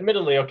way. Like,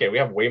 admittedly, okay, we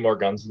have way more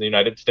guns in the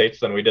United States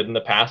than we did in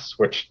the past,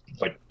 which,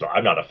 like,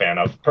 I'm not a fan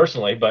of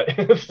personally, but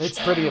It's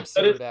pretty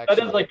absurd, actually.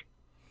 That is like,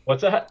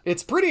 what's that?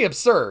 It's pretty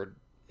absurd.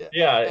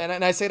 Yeah.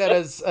 And I say that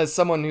as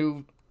someone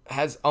who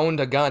has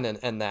owned a gun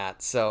and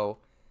that, so.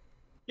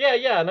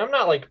 Yeah, and I'm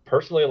not, like,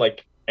 personally,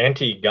 like,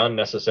 anti-gun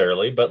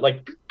necessarily, but,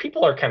 like,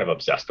 people are kind of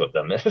obsessed with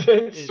them.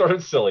 It's sort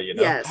of silly, you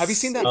know? Yes. Have you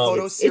seen that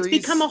photo series?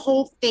 It's become a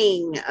whole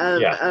thing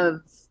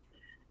of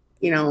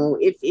you know,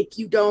 if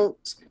you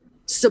don't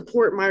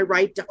support my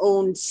right to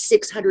own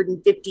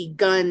 650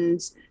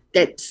 guns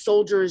that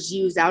soldiers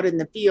use out in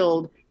the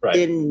field,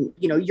 then,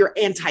 you know, you're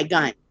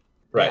anti-gun.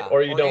 Right. Yeah.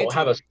 Or you don't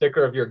have a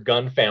sticker of your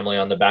gun family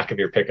on the back of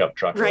your pickup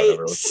truck or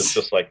whatever. It's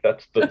just like,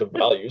 that's the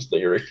values that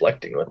you're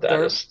reflecting with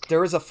that. There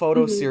was a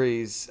photo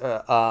series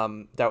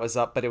that was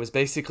up, but it was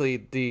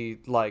basically the,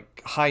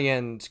 like,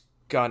 high-end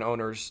gun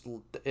owners.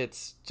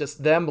 It's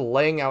just them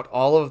laying out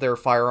all of their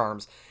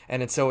firearms.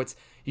 And so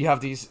you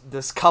have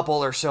this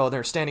couple or so,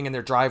 they're standing in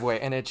their driveway,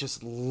 and it's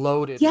just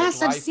loaded with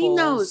rifles. I've seen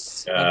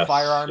those. And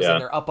firearms,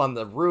 and they're up on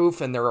the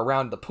roof, and they're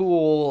around the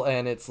pool,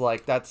 and it's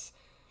like, that's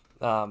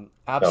absolutely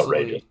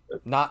outrageous.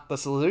 Not the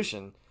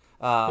solution.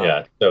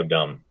 It's so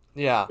dumb.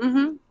 Yeah.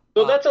 Mm-hmm.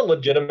 So that's a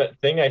legitimate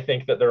thing. I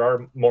think that there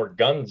are more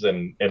guns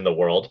in the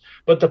world,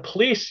 but the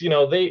police, you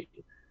know, they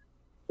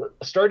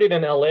started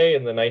in LA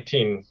in the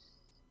 80s,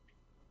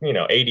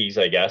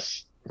 I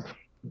guess.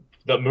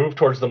 The move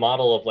towards the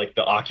model of, like,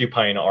 the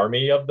occupying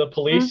army of the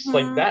police,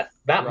 like that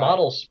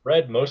model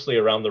spread mostly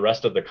around the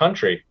rest of the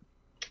country,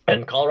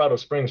 and Colorado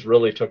Springs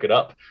really took it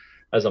up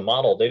as a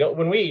model. I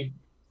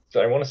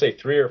want to say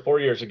 3 or 4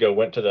 years ago,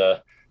 went to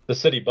the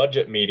city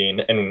budget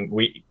meeting, and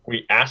we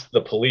asked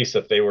the police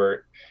if they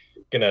were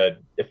gonna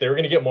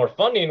get more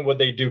funding, would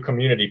they do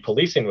community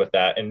policing with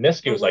that? And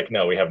Niski was like,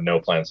 no, we have no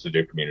plans to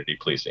do community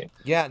policing.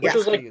 Yeah, which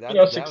was like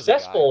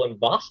successful in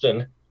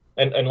Boston.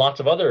 And lots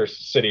of other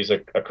cities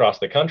across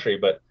the country,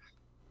 but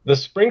the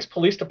Springs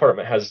Police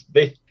Department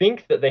they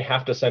think that they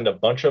have to send a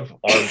bunch of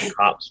armed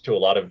cops to a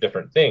lot of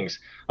different things.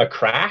 A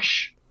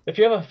crash, if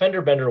you have a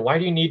fender bender, why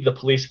do you need the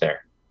police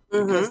there?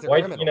 Because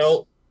they're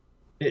criminals.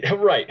 You know,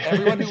 right.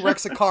 Everyone who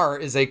wrecks a car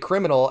is a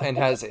criminal and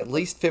has at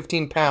least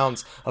 15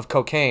 pounds of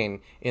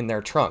cocaine in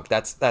their trunk.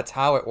 That's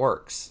how it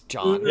works,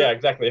 John. Yeah,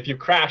 exactly. If you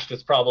crashed,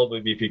 it's probably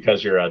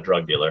because you're a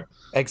drug dealer.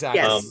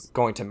 Exactly. Yes.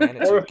 Going to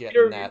Manitou,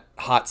 getting that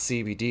hot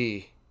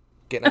CBD.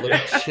 Getting a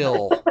little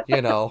chill,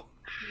 you know.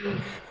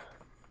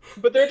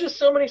 But there are just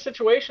so many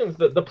situations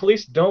that the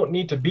police don't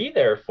need to be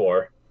there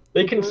for.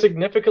 They can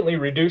significantly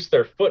reduce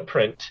their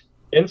footprint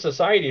in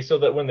society so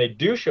that when they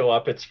do show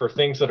up, it's for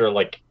things that are,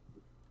 like,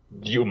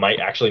 you might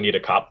actually need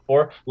a cop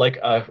for, like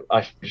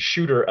a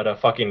shooter at a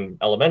fucking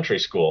elementary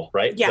school,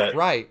 right? Yeah,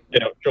 right. They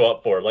don't show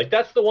up for. Like,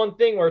 that's the one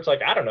thing where it's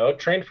like, I don't know,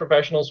 trained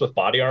professionals with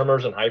body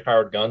armors and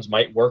high-powered guns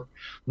might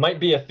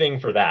be a thing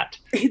for that.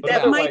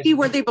 That might be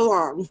where they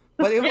belong.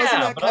 But it wasn't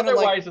that but kind of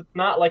otherwise, it's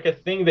not like a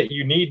thing that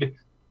you need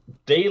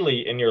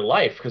daily in your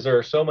life, because there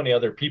are so many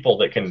other people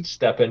that can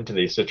step into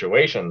these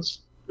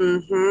situations.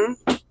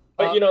 Mm-hmm.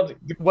 But, you know...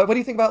 What do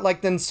you think about,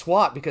 like, then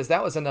SWAT? Because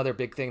that was another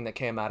big thing that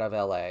came out of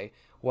L.A.,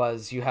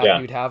 was you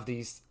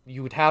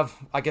would have,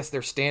 I guess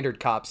they're standard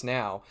cops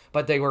now,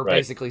 but they were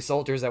basically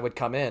soldiers that would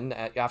come in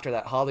after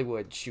that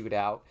Hollywood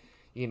shootout,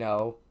 you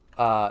know,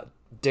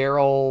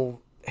 Daryl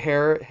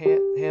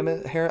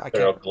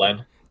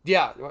Glenn.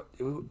 Yeah,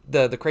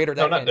 the creator.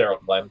 No, not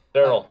Daryl Glenn.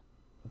 Daryl.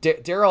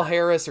 Daryl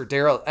Harris or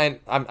Daryl, and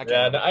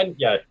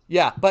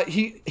yeah, but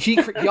he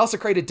also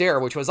created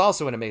Dare, which was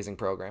also an amazing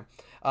program.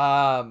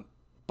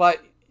 But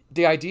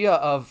the idea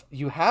of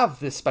you have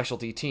this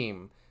specialty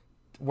team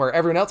where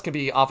everyone else can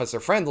be officer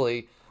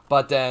friendly,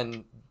 but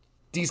then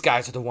these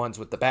guys are the ones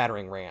with the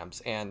battering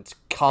rams, and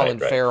Colin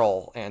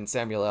Farrell and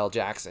Samuel L.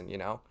 Jackson, you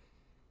know.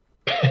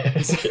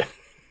 It's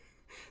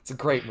a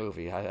great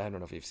movie. I don't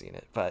know if you've seen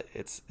it, but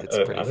it's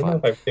pretty fun. I don't know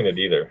if I've seen it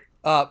either.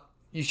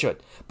 You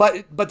should.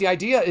 But the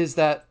idea is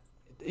that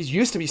it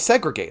used to be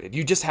segregated.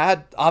 You just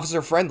had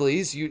officer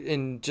friendlies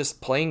in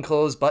just plain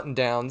clothes button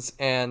downs,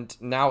 and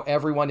now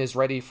everyone is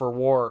ready for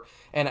war.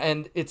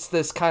 And it's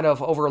this kind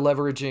of over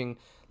leveraging,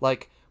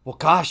 like, well,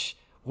 gosh,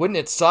 wouldn't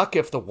it suck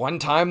if the one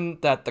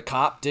time that the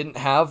cop didn't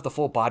have the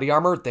full body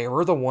armor, they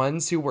were the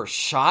ones who were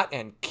shot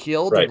and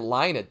killed in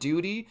line of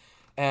duty?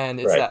 And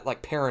it's that,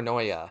 like,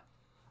 paranoia.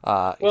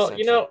 Well,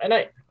 you know, and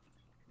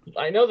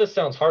I know this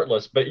sounds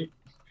heartless, but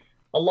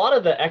a lot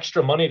of the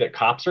extra money that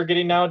cops are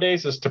getting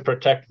nowadays is to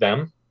protect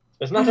them.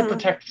 It's not to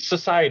protect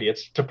society.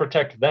 It's to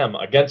protect them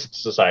against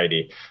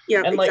society.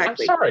 Yeah, and, like,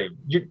 exactly. I'm sorry,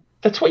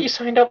 that's what you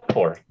signed up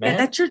for, man. Yeah,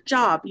 that's your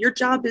job. Your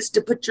job is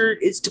to put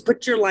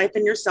your life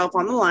and yourself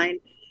on the line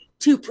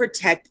to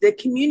protect the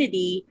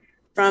community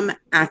from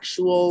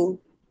actual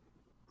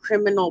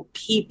criminal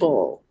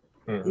people,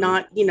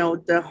 not, you know,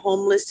 the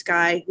homeless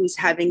guy who's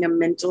having a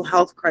mental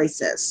health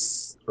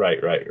crisis. Right.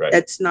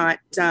 That's not,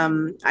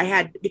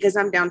 because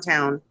I'm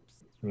downtown,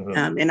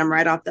 and I'm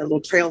right off that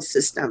little trail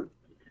system.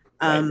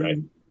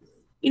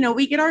 You know,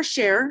 we get our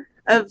share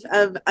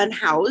of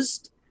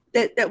unhoused,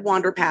 that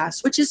wander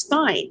past, which is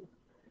fine.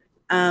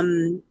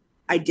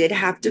 I did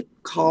have to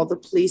call the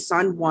police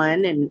on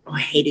one, and I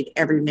hated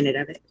every minute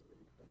of it.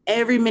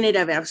 Every minute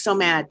of it. I was so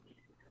mad.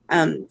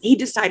 He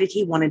decided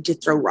he wanted to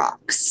throw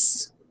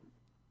rocks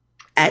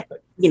at,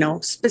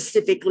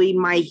 specifically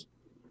my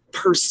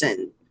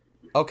person.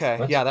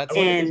 Okay, yeah, that's.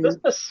 Is this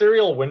the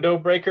serial window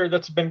breaker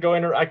that's been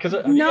going around? Because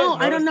no,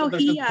 I don't know.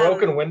 There's just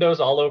broken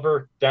windows all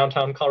over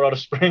downtown Colorado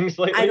Springs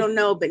lately. I don't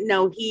know, but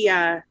no,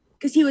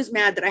 because he was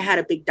mad that I had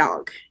a big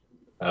dog.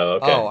 Oh,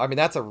 okay. Oh, I mean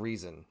that's a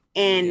reason.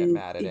 And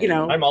mad at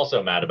I'm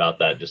also mad about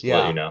that. Just to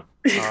let you know.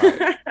 All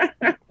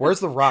right. Where's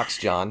the rocks,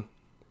 John?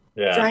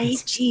 Yeah. Right.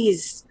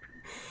 Jeez.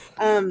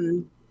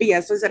 But yeah,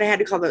 so I said I had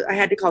to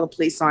call the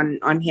police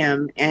on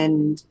him,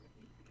 and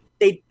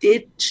they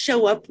did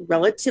show up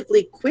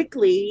relatively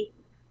quickly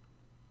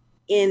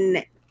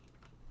in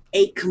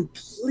a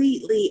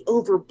completely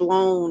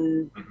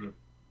overblown,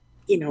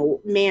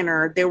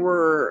 manner. There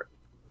were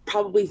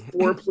probably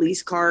 4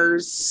 police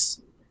cars,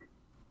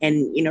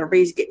 and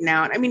everybody's getting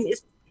out. I mean,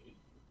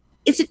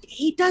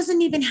 he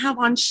doesn't even have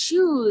on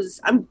shoes.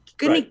 I'm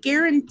gonna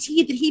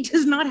guarantee that he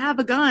does not have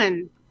a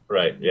gun.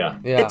 Right. Yeah.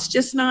 It's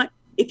just not.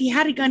 If he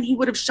had a gun, he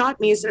would have shot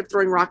me instead of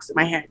throwing rocks at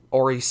my head.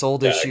 Or he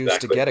sold his shoes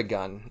to get a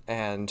gun,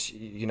 and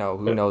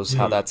who knows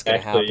how that's going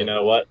to happen. You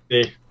know what?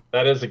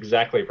 That is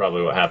exactly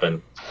probably what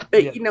happened.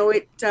 But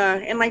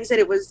and like I said,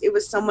 it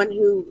was someone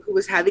who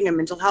was having a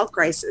mental health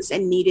crisis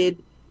and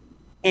needed,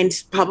 and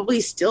probably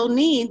still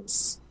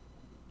needs,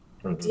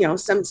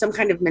 some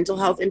kind of mental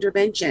health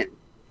intervention.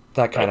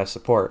 That kind of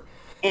support.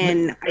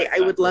 And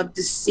I would love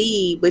to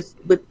see with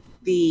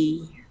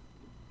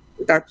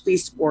our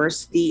police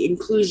force the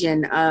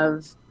inclusion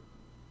of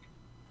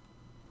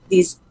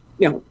these,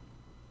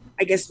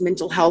 I guess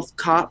mental health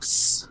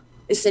cops,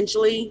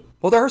 essentially.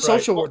 Well, there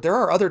are there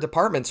are other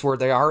departments where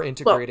they are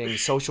integrating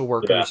social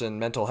workers and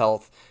mental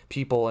health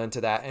people into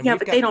that. And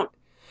but they don't.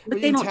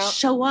 But they don't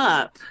show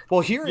up.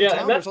 Well, here in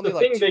town, there's only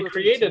like 2 or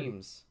 3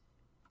 teams.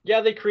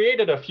 Yeah, they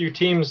created a few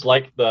teams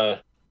like the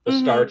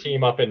Star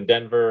team up in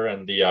Denver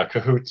and the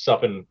Cahoots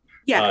up in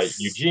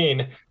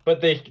Eugene, but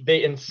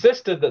they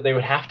insisted that they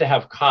would have to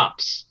have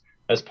cops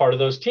as part of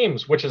those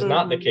teams, which is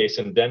not the case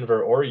in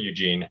Denver or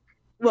Eugene.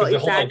 Well, the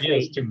whole idea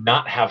is to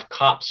not have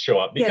cops show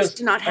up, because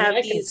to not have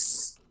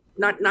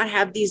not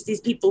have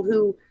these people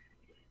who,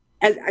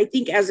 as I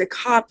think as a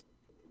cop,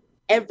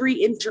 every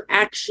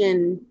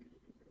interaction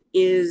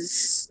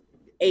is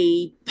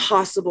a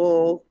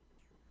possible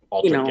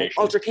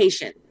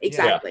altercation.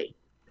 Exactly.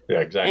 Yeah,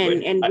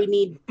 exactly. And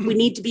we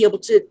need to be able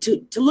to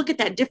look at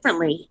that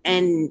differently.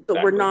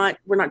 But we're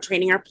not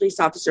training our police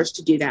officers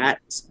to do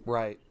that.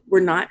 Right. We're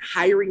not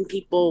hiring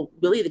people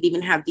really that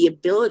even have the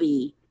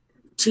ability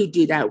to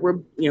do that.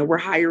 We're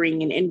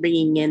hiring and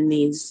bringing in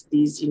these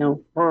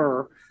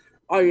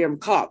I am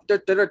cop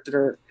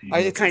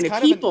kind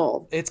of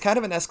people. It's kind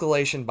of an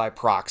escalation by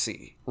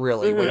proxy,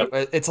 really.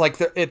 It's like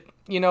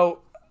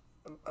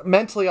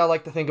mentally, I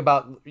like to think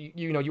about,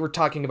 you were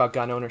talking about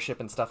gun ownership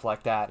and stuff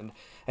like that.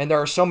 And there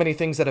are so many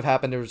things that have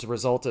happened as a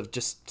result of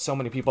just so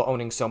many people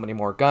owning so many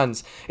more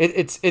guns.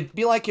 It'd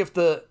be like if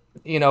the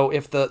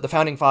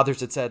founding fathers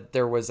had said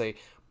there was a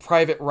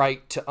private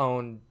right to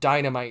own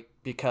dynamite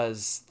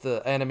because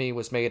the enemy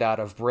was made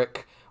out of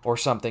brick or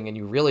something, and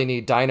you really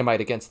need dynamite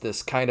against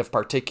this kind of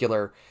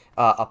particular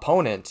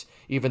opponent,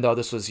 even though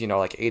this was,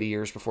 like 80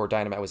 years before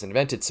dynamite was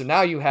invented. So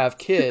now you have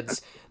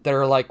kids that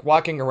are like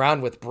walking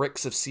around with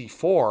bricks of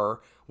C4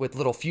 with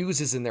little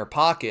fuses in their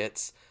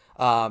pockets,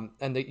 and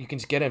that you can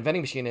just get a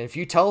vending machine. And if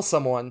you tell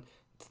someone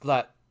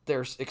that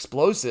their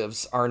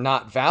explosives are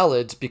not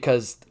valid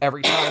because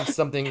every time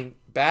something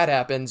bad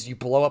happens, you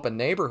blow up a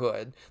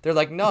neighborhood, they're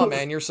like, no,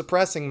 man, you're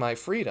suppressing my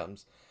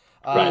freedoms.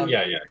 Right.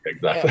 Yeah,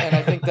 exactly. And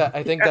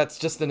I think that's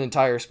just an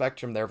entire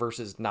spectrum there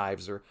versus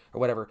knives or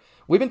whatever.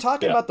 We've been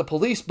talking about the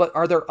police, but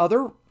are there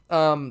other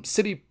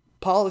city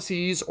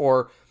policies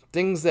or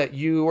things that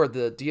you or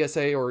the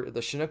DSA or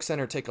the Chinook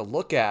Center take a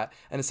look at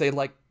and say,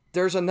 like,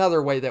 there's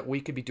another way that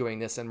we could be doing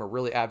this, and we're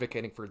really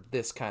advocating for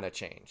this kind of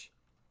change?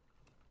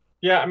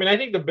 Yeah, I mean, I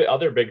think the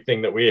other big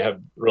thing that we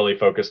have really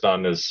focused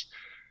on is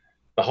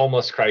the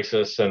homeless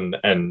crisis and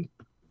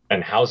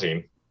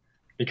housing.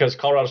 Because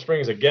Colorado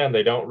Springs, again,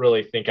 they don't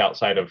really think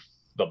outside of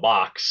the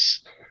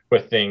box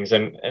with things.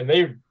 And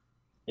they,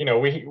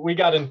 we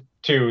got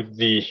into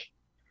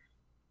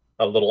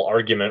a little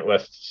argument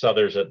with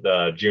Southers at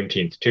the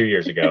Juneteenth 2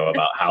 years ago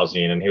about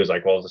housing. And he was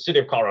like, well, the city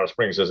of Colorado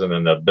Springs isn't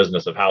in the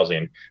business of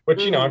housing,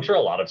 which, I'm sure a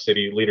lot of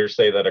city leaders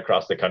say that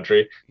across the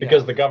country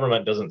because the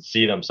government doesn't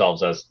see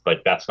themselves as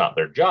like, that's not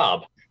their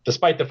job,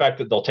 despite the fact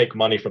that they'll take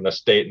money from the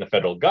state and the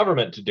federal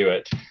government to do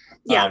it.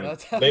 Yeah.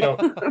 They don't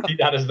see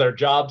that as their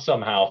job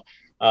somehow.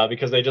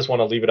 Because they just want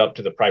to leave it up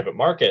to the private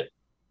market.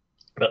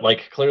 But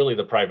like clearly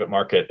the private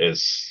market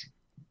is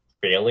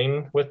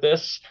failing with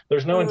this.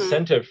 There's no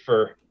incentive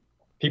for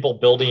people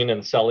building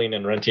and selling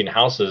and renting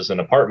houses and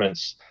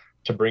apartments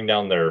to bring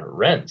down their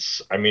rents.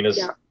 I mean,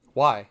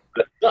 why?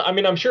 I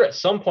mean, I'm sure at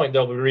some point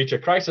they'll reach a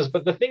crisis.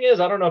 But the thing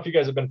is, I don't know if you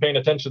guys have been paying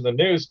attention to the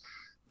news.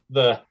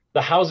 The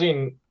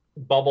housing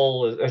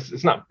bubble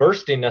it's not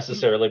bursting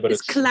necessarily, but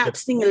it's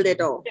collapsing a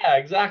little. Yeah,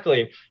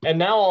 exactly. And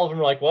now all of them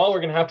are like, well, we're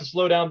going to have to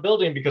slow down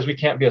building because we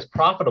can't be as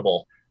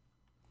profitable.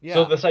 Yeah.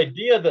 So this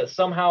idea that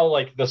somehow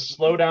like the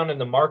slowdown in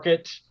the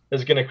market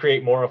is going to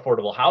create more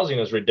affordable housing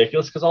is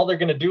ridiculous, because all they're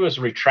going to do is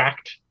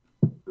retract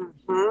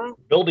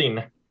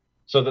building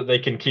so that they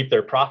can keep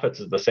their profits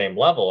at the same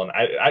level. And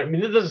I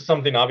mean, this is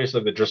something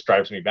obviously that just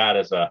drives me bad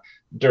as a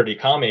dirty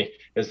commie,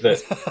 is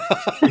that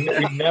we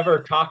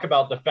never talk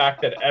about the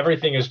fact that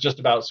everything is just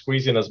about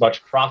squeezing as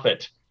much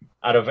profit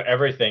out of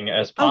everything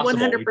as possible.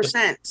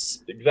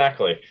 100%.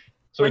 Exactly.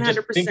 So 100%. We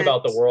just think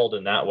about the world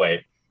in that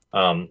way.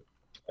 And,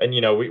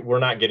 you know, we're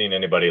not getting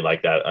anybody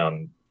like that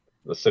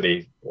the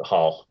city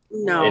hall,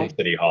 in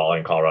City Hall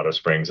in Colorado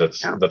Springs.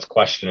 That's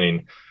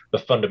questioning the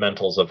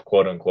fundamentals of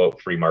quote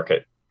unquote free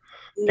market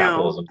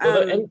capitalism.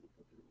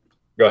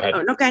 Go ahead.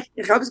 Okay.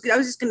 I was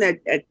just gonna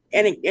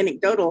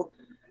anecdotal.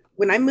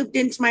 When I moved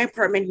into my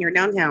apartment here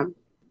downtown,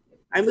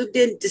 I moved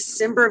in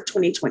December of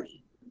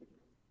 2020,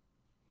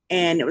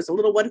 and it was a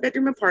little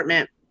 1-bedroom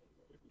apartment,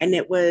 and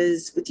it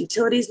was with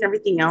utilities and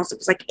everything else. It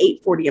was like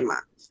 $840 a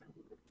month.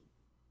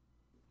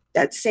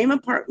 That same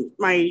apartment,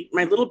 my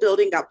little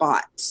building got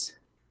bought,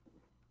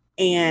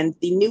 and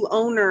the new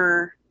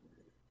owner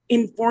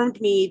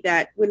informed me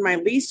that when my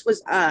lease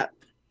was up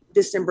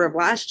December of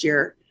last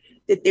year,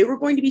 that they were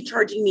going to be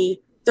charging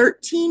me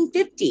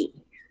 $13.50.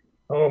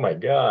 Oh my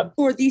God!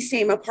 For these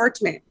same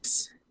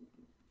apartments,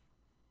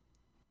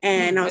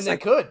 and I was like,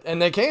 they could,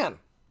 and they can.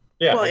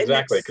 Yeah, well,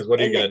 exactly. Because what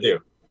are you going to do?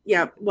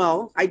 Yeah,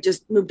 well, I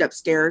just moved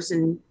upstairs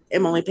and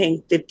am only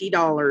paying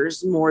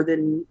 $50 more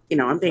than, you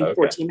know, I'm paying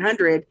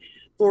 $1,400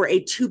 for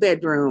a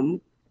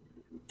 2-bedroom,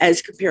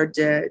 as compared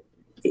to,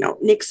 you know,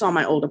 Nick saw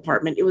my old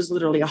apartment. It was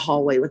literally a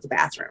hallway with a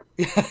bathroom.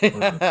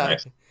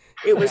 Nice.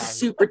 It was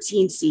super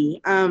teensy.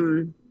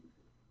 And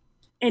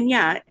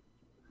yeah,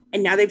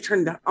 and now they've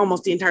turned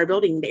almost the entire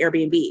building into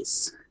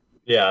Airbnbs.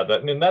 Yeah,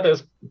 that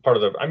is part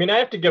of I mean, I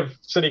have to give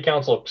city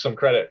council some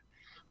credit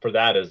for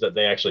that, is that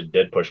they actually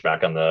did push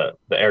back on the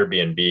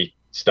Airbnb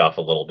stuff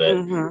a little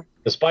bit,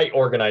 despite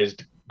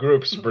organized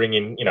groups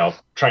bringing, you know,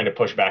 trying to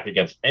push back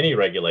against any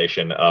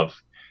regulation of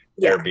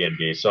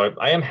Airbnb. So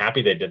I am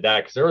happy they did that,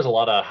 because there was a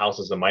lot of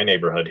houses in my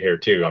neighborhood here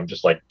too. I'm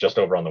just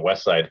over on the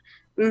west side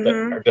that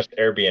are just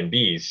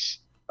Airbnbs.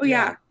 Oh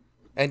yeah.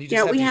 And you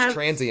just have these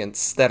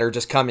transients that are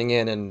just coming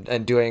in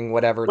and doing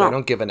whatever. They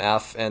don't give an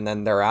F, and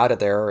then they're out of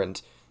there.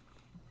 And,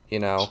 you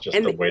know,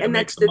 and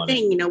that's the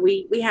thing, you know,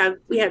 we have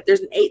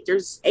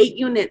there's 8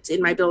 units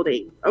in my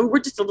building. Oh, we're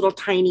just a little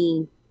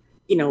tiny,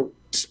 you know,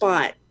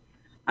 spot.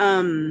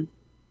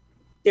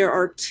 There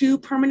are 2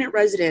 permanent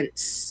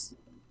residents,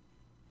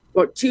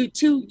 or two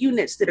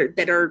units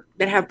that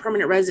have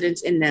permanent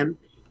residents in them,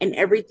 and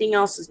everything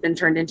else has been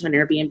turned into an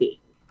Airbnb.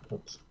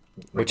 That's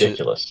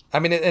ridiculous. I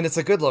mean, and it's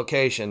a good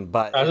location,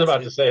 but I was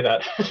about to say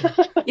that.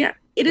 Yeah,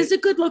 it is a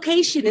good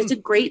location. It's a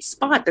great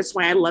spot. That's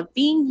why I love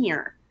being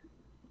here.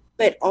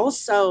 But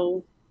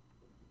also,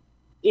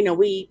 you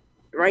know,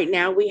 right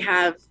now we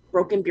have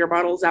broken beer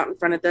bottles out in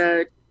front.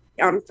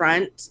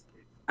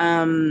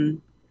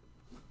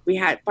 We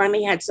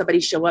finally had somebody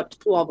show up to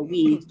pull all the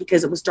weeds,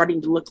 because it was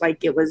starting to look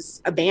like it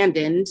was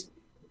abandoned.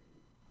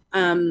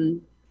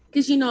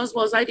 Because, you know, as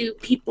well as I do,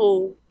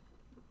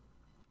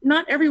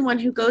 not everyone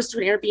who goes to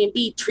an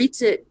Airbnb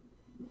treats it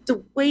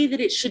the way that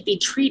it should be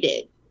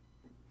treated.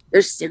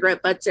 There's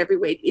cigarette butts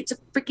everywhere. It's a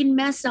freaking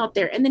mess out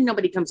there, and then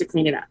nobody comes to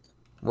clean it up.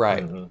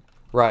 Right.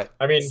 Right.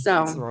 I mean,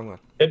 that's the wrong one.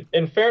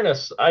 In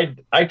fairness, I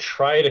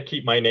try to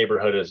keep my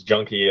neighborhood as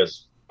junky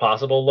as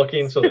possible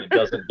looking, so that it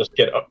doesn't just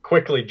get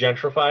quickly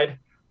gentrified,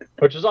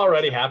 which is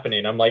already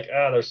happening. I'm like,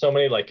 there's so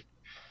many like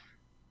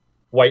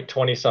white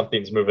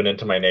 20-somethings moving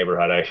into my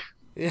neighborhood.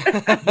 Do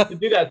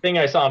that thing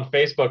I saw on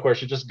Facebook where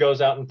she just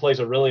goes out and plays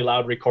a really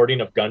loud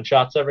recording of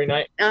gunshots every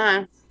night.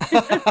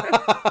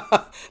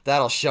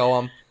 That'll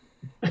show them.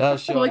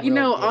 Well, you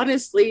know,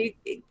 honestly,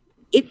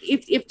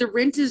 if the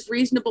rent is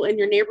reasonable in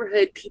your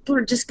neighborhood, people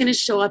are just going to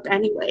show up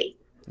anyway.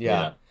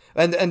 Yeah.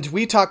 And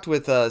we talked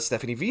with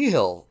Stephanie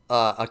Vigil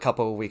a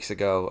couple of weeks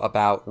ago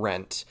about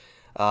rent.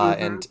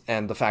 And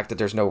the fact that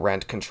there's no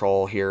rent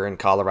control here in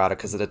Colorado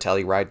because of the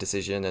Telluride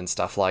decision and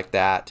stuff like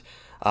that.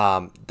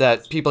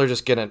 That people are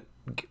just gonna,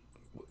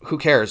 who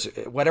cares?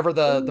 Whatever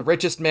the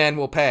richest man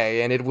will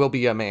pay, and it will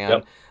be a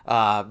man.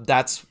 Yep.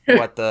 That's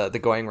what the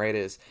going rate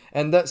is.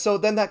 And so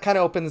then that kind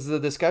of opens the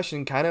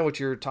discussion. Kind of what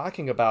you're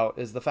talking about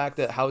is the fact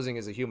that housing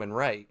is a human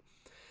right.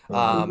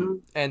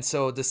 And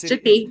so the city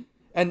should be.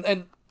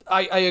 And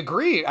I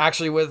agree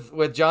actually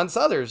with John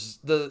Suthers.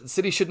 The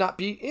city should not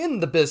be in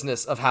the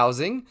business of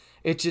housing.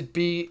 It should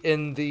be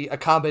in the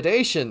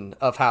accommodation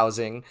of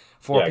housing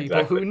for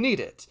people who need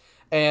it.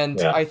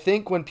 And I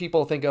think when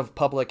people think of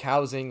public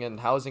housing and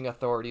housing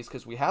authorities,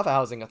 because we have a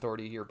housing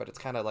authority here, but it's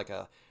kind of like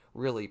a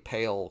really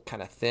pale,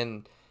 kind of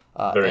thin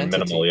very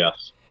entity. Minimal,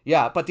 yes.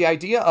 Yeah, but the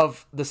idea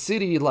of the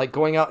city like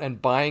going out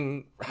and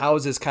buying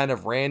houses kind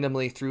of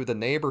randomly through the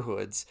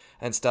neighborhoods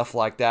and stuff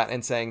like that,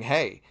 and saying,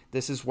 hey,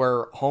 this is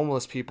where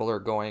homeless people are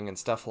going and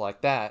stuff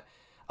like that.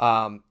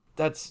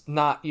 that's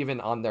not even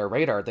on their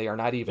radar. They are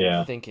not even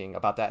Yeah. thinking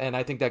about that. And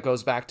I think that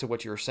goes back to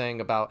what you were saying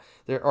about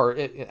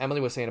Emily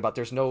was saying about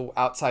there's no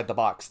outside the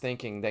box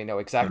thinking. They know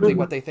exactly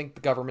what they think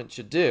the government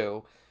should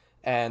do.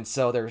 And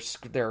so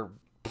they're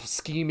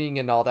scheming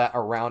and all that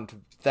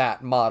around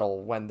that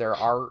model when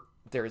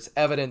there's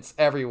evidence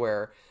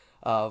everywhere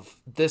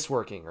of this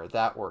working or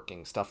that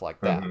working, stuff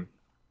like that.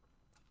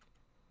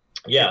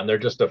 Yeah, and they're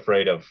just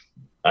afraid of,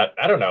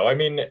 I don't know. I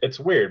mean, it's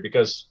weird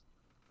because,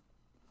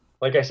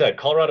 like I said,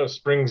 Colorado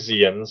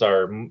Springsians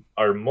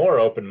are more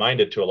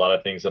open-minded to a lot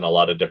of things in a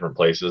lot of different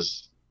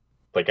places.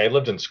 Like I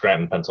lived in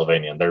Scranton,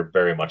 Pennsylvania, and they're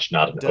very much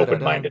not an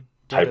open-minded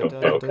type of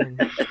folk.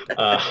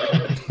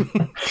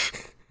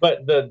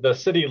 But the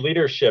city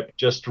leadership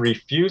just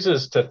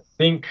refuses to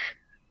think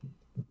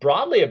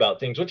broadly about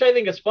things, which I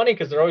think is funny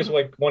because they're always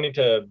like wanting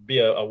to be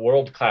a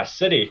world-class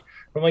city.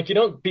 I'm like, you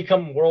don't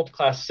become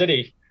world-class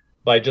city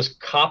by just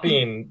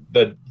copying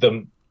the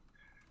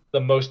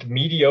most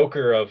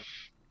mediocre of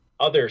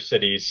other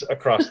cities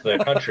across the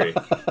country.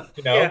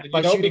 You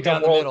don't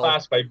become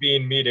world-class by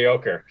being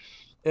mediocre.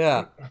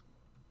 Yeah.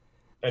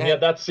 And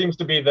yet that seems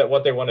to be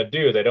what they want to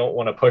do. They don't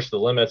want to push the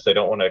limits. They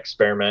don't want to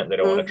experiment. They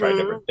don't want to try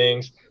different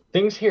things.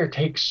 Things here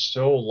take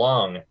so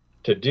long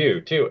to do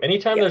too.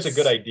 Anytime there's a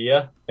good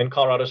idea in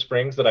Colorado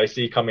Springs that I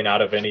see coming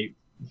out of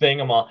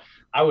anything,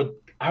 I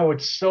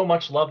would so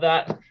much love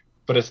that,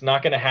 but it's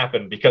not going to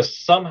happen because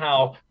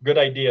somehow good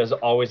ideas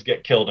always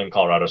get killed in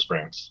Colorado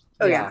Springs.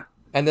 Oh yeah.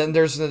 And then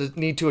there's the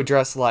need to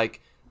address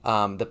like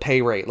the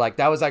pay rate. Like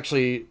that was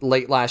actually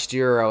late last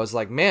year. I was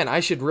like, man, I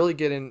should really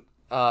get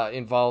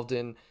involved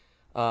in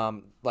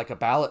like a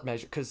ballot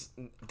measure because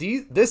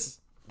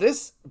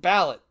this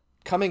ballot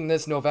coming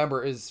this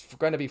November is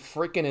going to be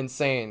freaking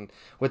insane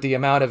with the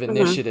amount of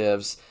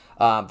initiatives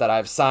that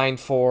I've signed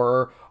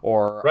for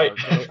or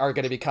are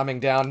going to be coming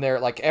down there.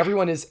 Like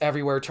everyone is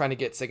everywhere trying to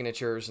get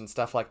signatures and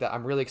stuff like that.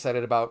 I'm really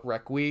excited about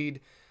Rec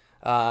Weed.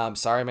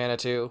 Sorry,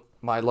 Manitou,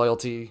 my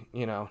loyalty,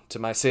 to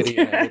my city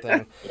and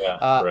everything.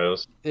 Yeah,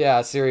 bros.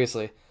 Yeah,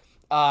 seriously.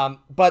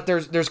 But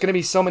there's going to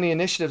be so many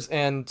initiatives,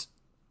 and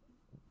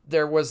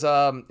there was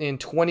in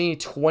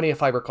 2020,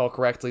 if I recall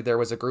correctly, there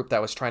was a group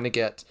that was trying to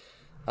get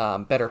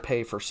better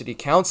pay for city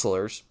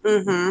councilors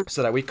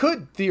so that we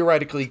could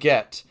theoretically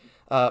get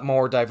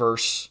more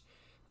diverse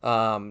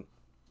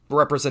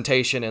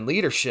representation and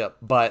leadership.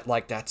 But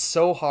like that's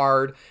so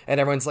hard, and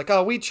everyone's like,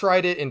 oh, we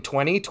tried it in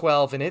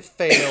 2012 and it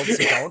failed,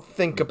 so don't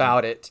think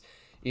about it.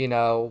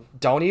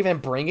 Don't even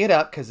bring it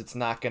up because it's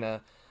not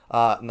gonna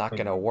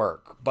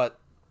work. But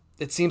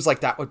it seems like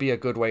that would be a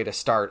good way to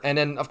start. And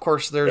then, of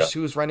course, there's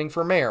who's running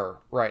for mayor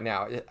right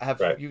now. Have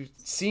you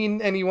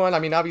seen anyone? I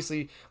mean,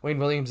 obviously, Wayne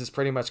Williams is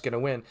pretty much going to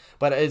win.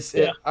 But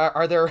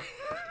are there...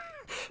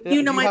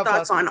 my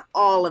thoughts on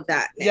all of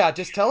that. Yeah,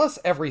 just tell us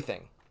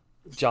everything,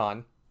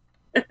 John.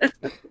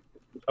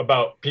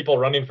 About people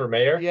running for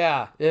mayor?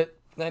 Yeah.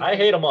 I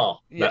hate them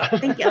all. Yeah.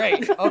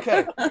 Great.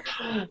 Okay.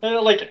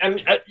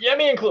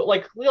 Yemi include.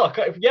 Like, look,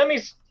 if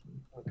Yemi's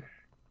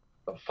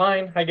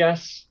fine, I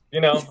guess.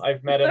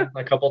 I've met him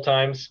a couple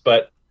times,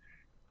 but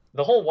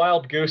the whole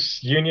Wild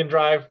Goose Union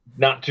Drive,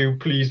 not too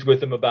pleased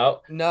with him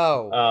about.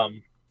 No.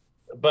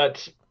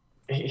 But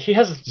he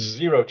has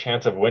zero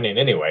chance of winning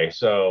anyway.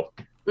 So,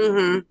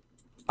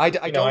 I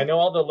know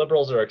all the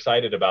liberals are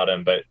excited about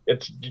him, but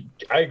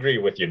I agree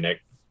with you,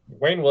 Nick.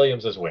 Wayne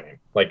Williams is winning.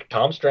 Like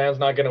Tom Strand's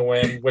not going to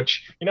win,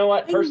 which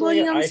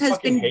personally, I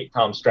fucking hate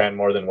Tom Strand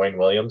more than Wayne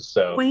Williams.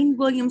 So Wayne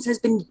Williams has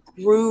been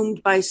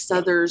groomed by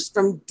Southers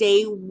from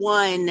day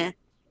one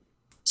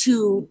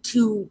to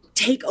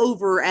take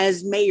over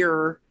as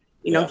mayor.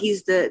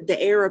 He's the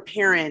heir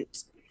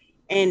apparent,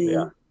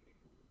 and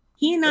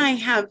he and I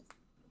have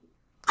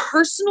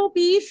personal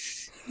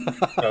beef.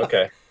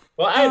 Okay.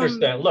 Well, I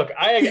understand. Look,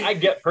 I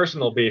get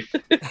personal beef,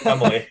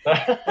 Emily.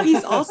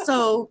 He's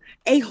also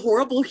a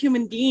horrible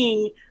human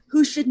being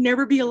who should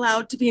never be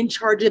allowed to be in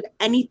charge of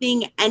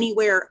anything,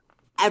 anywhere,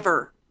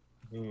 ever.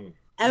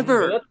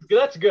 Ever. Well,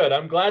 that's good.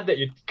 I'm glad that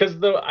because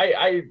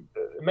I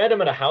met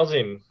him at a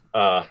housing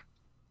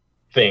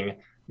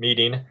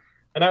meeting,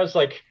 and I was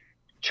like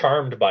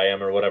charmed by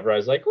him or whatever. I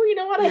was like, well, you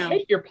know what? I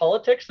hate your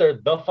politics. They're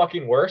the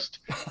fucking worst.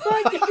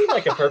 But you seem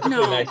like a perfectly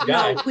nice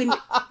guy.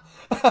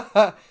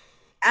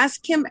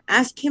 Ask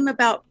him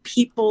about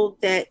people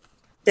that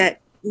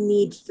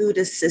need food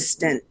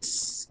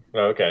assistance.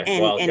 Okay.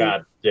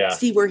 God, yeah.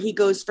 See where he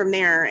goes from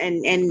there,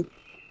 and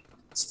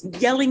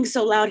yelling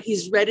so loud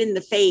he's red in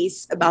the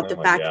face about the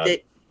fact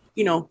that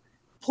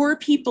poor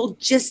people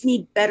just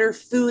need better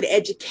food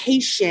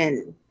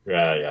education.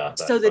 Yeah.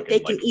 So that they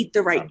can eat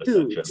the right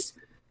foods.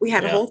 We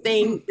had a whole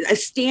thing, a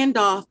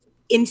standoff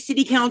in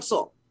city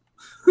council.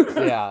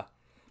 Yeah,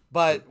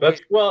 but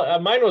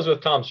mine was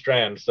with Tom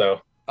Strand,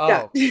 so.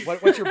 Oh,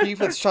 what's your beef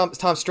with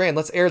Tom Strand?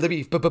 Let's air the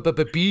beef.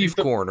 Beef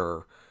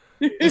corner.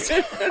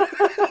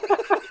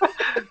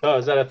 Oh,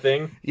 is that a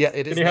thing? Yeah,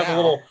 it is. Can you have a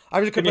little?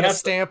 I'm just gonna put a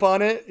stamp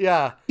on it.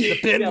 Yeah, the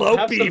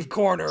BNLO beef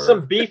corner.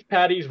 Some beef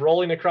patties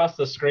rolling across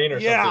the screen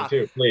or something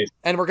too, please.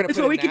 And we're gonna put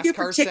in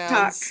NASCAR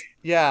sounds.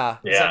 Yeah.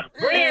 Yeah.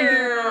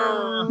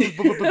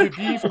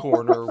 Beef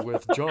corner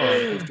with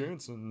John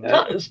Jansen.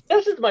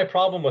 This is my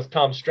problem with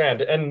Tom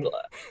Strand, and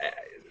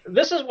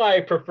this is why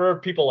I prefer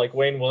people like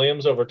Wayne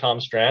Williams over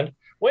Tom Strand.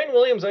 Wayne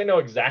Williams, I know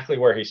exactly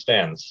where he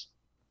stands.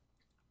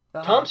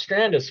 Tom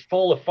Strand is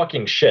full of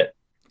fucking shit.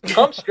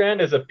 Tom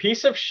Strand is a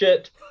piece of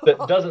shit that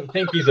doesn't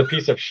think he's a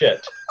piece of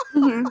shit.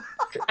 Mm-hmm.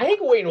 I think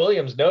Wayne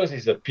Williams knows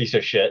he's a piece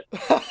of shit.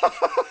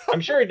 I'm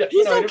sure he does.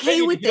 He's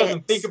okay with he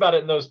doesn't think about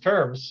it in those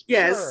terms.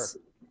 Yes.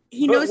 Sure.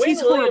 He knows Wayne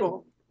he's Williams,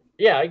 horrible.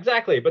 Yeah,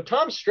 exactly. But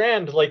Tom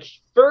Strand, like,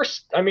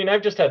 first, I mean,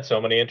 I've just had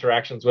so many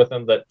interactions with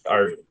him that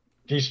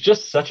he's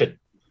just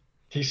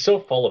he's so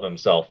full of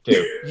himself,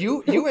 too.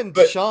 You and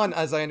Sean,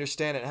 as I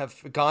understand it,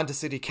 have gone to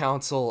city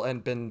council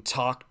and been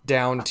talked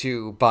down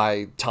to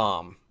by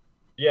Tom.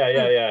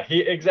 Yeah.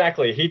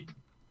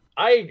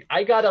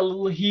 I got a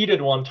little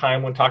heated one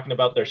time when talking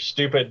about their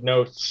stupid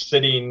no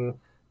sitting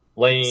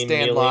lane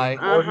kneeling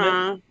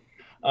ordinance.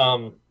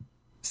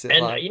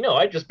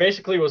 I just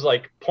basically was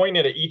like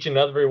pointed at each and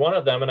every one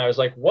of them, and I was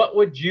like, what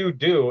would you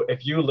do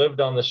if you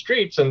lived on the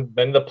streets and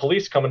then the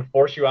police come and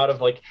force you out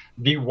of like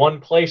the one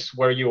place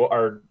where you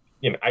are,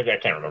 I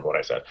can't remember what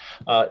I said.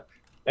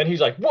 And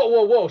he's like,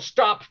 whoa,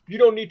 stop. You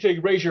don't need to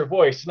raise your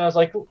voice. And I was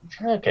like,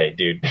 okay,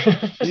 dude.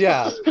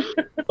 Yeah.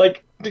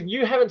 Like,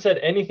 you haven't said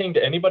anything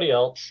to anybody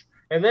else.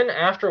 And then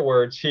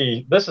afterwards,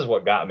 this is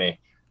what got me.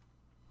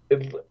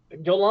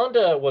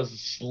 Yolanda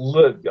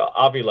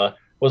Avila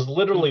was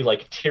literally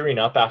like tearing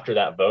up after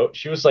that vote.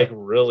 She was like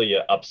really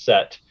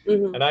upset.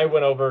 Mm-hmm. And I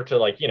went over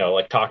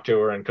to talk to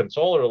her and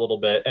console her a little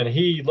bit. And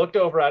he looked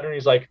over at her and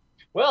he's like,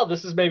 well,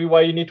 this is maybe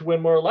why you need to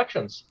win more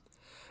elections.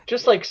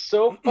 Just like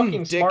so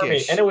fucking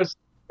smarmy. And it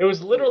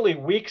was literally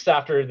weeks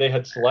after they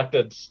had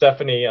selected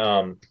Stephanie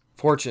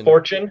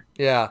Fortune.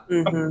 Yeah.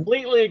 Mm-hmm.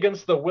 Completely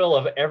against the will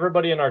of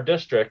everybody in our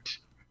district.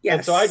 Yes.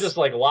 And so I just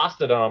like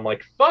lost it on him,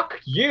 like, fuck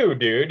you,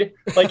 dude.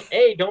 Like,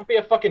 A, don't be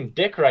a fucking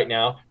dick right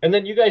now. And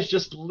then you guys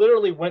just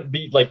literally went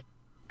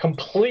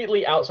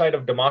completely outside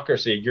of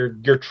democracy. You're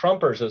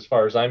Trumpers as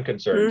far as I'm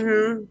concerned.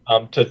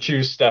 Mm-hmm. To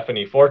choose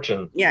Stephanie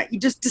Fortune. Yeah,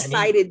 you just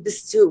decided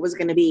this is who it was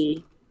gonna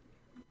be.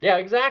 Yeah,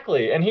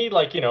 exactly. And he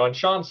and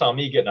Sean saw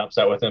me getting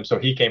upset with him, so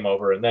he came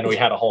over and then we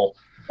had a whole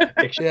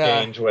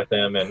exchange with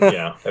him, and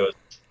it was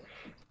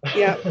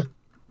a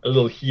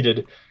little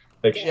heated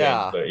exchange.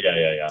 Yeah. But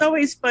yeah. It's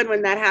always fun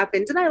when that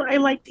happens. And I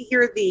like to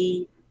hear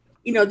the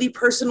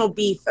personal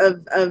beef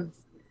of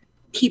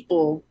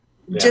people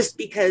just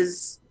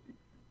because,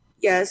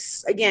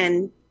 yes,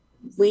 again,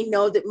 we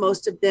know that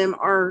most of them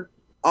are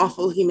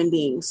awful human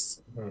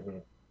beings. Mm-hmm.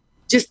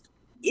 Just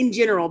in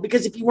general,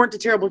 because if you weren't a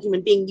terrible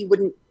human being, you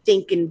wouldn't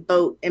think and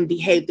vote and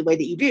behave the way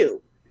that you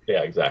do.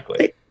 Yeah, exactly.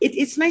 But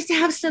it's nice to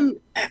have some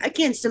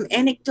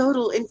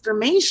anecdotal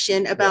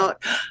information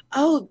about,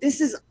 this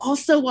is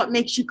also what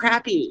makes you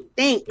crappy.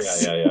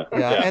 Thanks.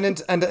 Yeah.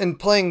 And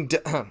playing,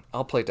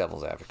 I'll play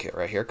devil's advocate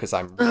right here because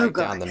I'm right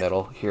down the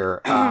middle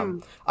here.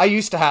 I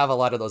used to have a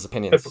lot of those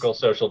opinions. Typical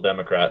social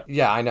democrat.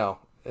 Yeah, I know.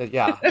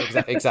 Yeah,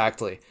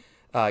 exactly.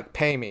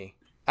 Pay me.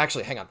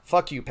 Actually, hang on.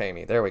 Fuck you, pay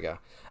me. There we go.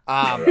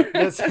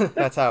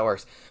 That's how it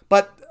works.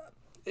 But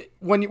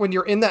when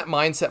you're in that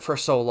mindset for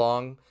so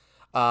long,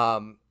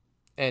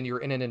 and you're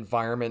in an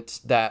environment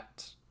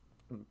that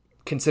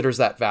considers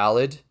that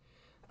valid,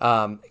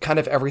 kind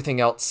of everything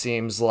else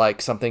seems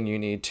like something you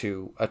need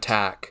to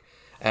attack.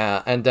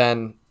 And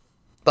then,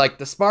 like,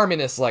 the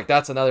smarminess, like,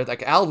 that's another,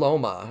 like,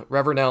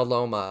 Reverend Al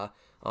Loma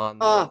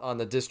on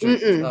the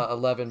District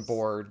 11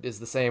 board is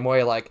the same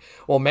way. Like,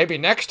 well, maybe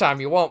next time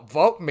you won't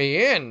vote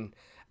me in.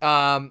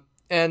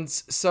 And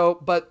so,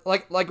 but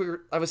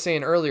I was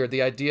saying earlier,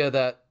 the idea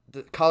that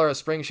the Colorado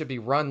Springs should be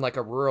run like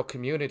a rural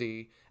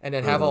community and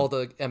then have all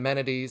the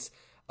amenities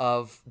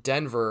of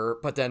Denver,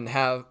 but then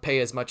pay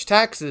as much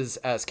taxes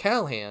as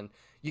Calhan,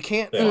 you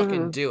can't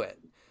fucking do it.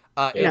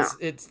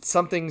 It's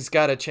something's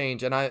got to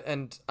change,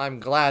 and I'm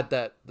glad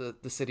that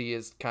the city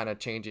is kind of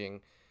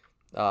changing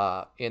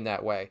in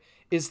that way.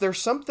 Is there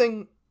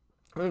something?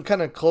 I'm gonna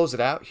kind of close it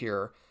out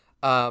here.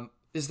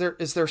 Is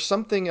there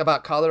something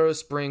about Colorado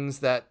Springs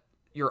that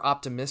you're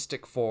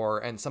optimistic for,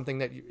 and something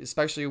that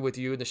especially with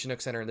you and the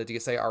Chinook Center and the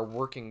DSA are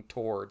working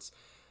towards?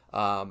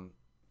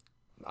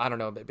 I don't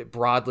know, a bit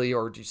broadly,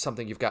 or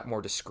something you've got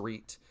more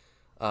discreet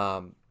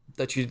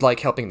that you'd like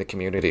helping the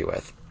community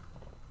with?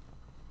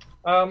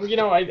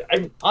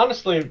 I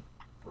honestly,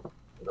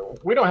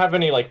 we don't have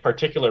any like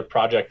particular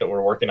project that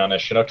we're working on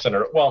at Chinook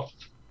Center. Well,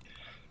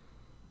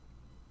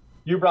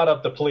 you brought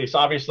up the police.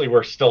 Obviously,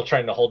 we're still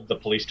trying to hold the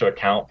police to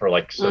account for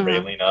like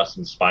surveilling us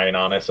and spying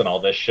on us and all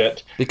this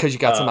shit. Because you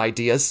got some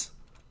ideas.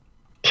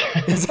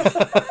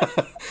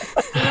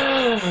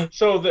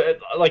 So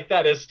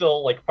that is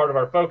still like part of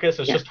our focus.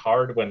 It's just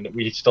hard when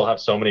we still have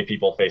so many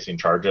people facing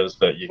charges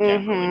that you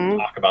can't really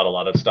talk about a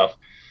lot of stuff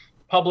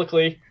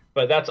publicly.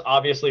 But that's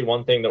obviously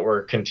one thing that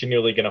we're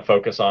continually going to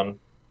focus on.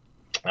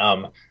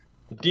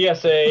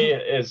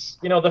 DSA is,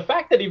 the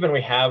fact that even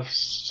we have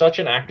such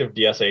an active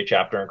DSA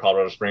chapter in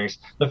Colorado Springs,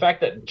 the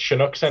fact that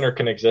Chinook Center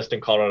can exist in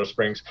Colorado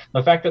Springs,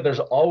 the fact that there's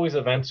always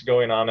events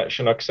going on at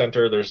Chinook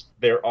Center,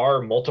 there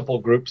are multiple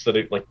groups that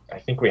I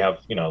think we have,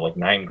 like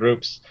 9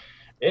 groups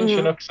in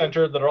Chinook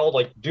Center that are all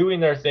like doing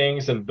their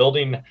things and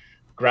building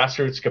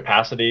grassroots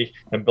capacity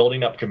and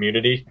building up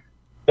community.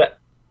 That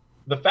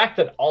the fact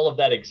that all of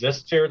that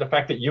exists here, the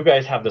fact that you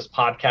guys have this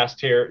podcast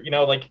here,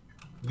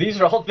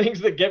 these are all things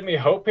that give me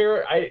hope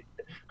here.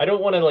 I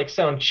don't want to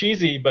sound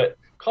cheesy, but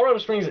Colorado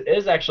Springs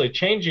is actually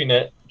changing.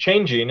 And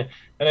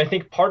I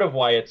think part of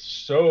why it's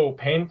so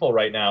painful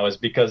right now is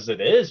because it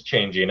is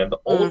changing, and the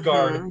old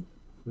guard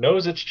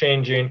knows it's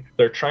changing.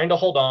 They're trying to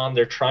hold on.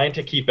 They're trying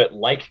to keep it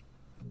like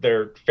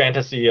their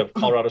fantasy of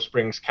Colorado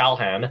Springs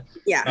Calhan.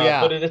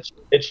 But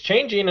it's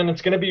changing, and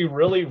it's going to be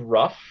really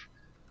rough.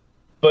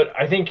 But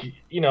I think,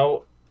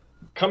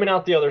 coming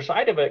out the other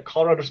side of it,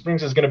 Colorado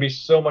Springs is going to be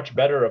so much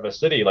better of a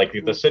city, like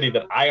the city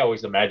that I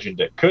always imagined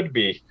it could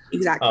be.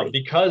 Exactly.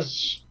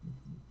 Because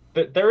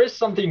there is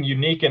something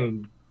unique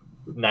and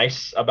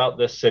nice about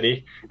this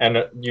city, and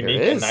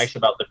unique and nice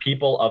about the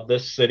people of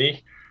this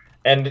city.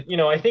 And,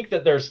 I think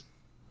that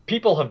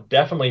people have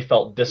definitely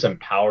felt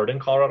disempowered in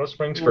Colorado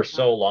Springs for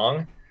so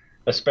long,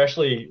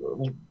 especially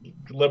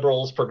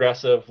liberals,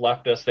 progressive,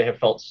 leftists. They have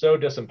felt so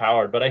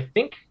disempowered. But I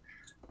think,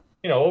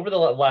 over the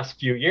last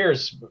few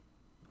years,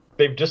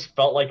 they've just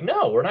felt like,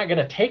 no, we're not going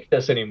to take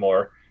this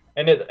anymore.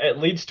 And it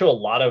leads to a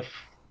lot of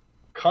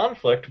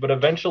conflict, but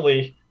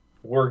eventually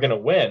we're going to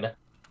win.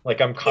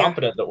 I'm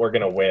confident that we're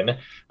going to win,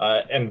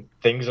 and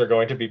things are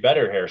going to be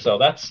better here. So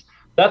that's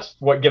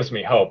what gives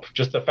me hope.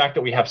 Just the fact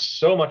that we have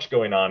so much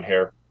going on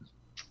here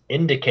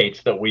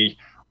indicates that we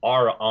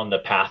are on the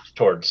path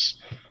towards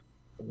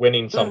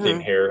winning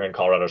something here in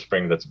Colorado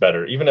Springs that's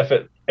better, even if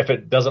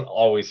it doesn't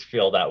always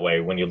feel that way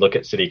when you look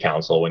at city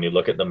council, when you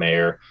look at the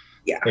mayor,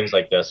 things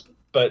like this.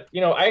 But,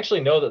 I actually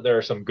know that there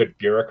are some good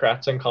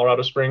bureaucrats in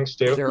Colorado Springs,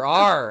 too. There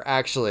are,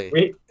 actually.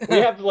 We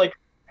have,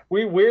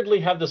 we weirdly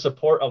have the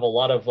support of a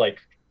lot of,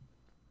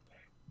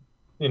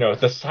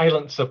 the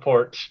silent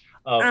support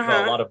of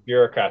a lot of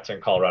bureaucrats in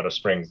Colorado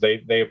Springs.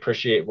 They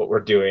appreciate what we're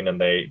doing,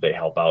 and they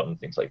help out and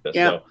things like this.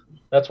 So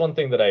that's one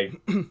thing that I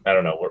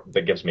don't know,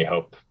 that gives me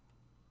hope.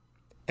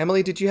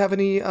 Emily, did you have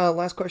any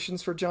last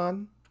questions for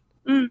John?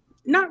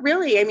 Not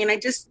really. I mean, I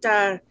just...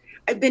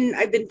 I've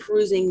been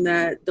perusing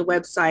the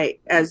website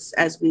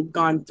as we've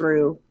gone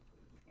through,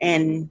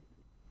 and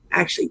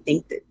actually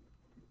think that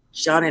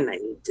Sean and I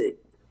need to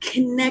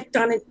connect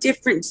on a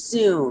different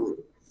Zoom.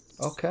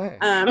 Okay.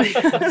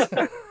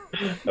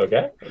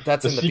 Okay.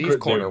 That's in the beef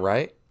corner, Zoom.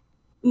 Right?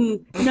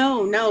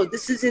 No.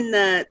 This is in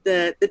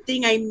the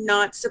thing I'm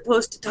not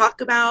supposed to talk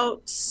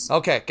about.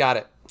 Okay, got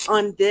it.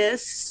 On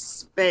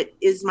this, but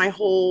is my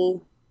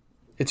whole.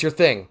 It's your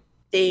thing.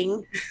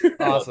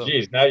 Awesome.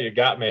 Geez, now you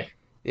got me.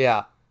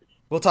 Yeah.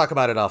 We'll talk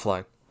about it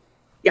offline.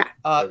 Yeah.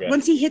 Okay.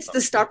 Once he hits the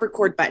stop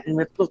record button,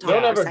 we'll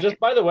talk. Just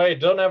by the way,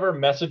 don't ever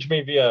message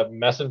me via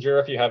Messenger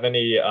if you have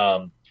any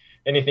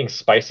anything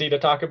spicy to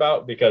talk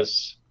about,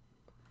 because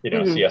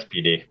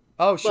CSPD.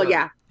 Oh, sure.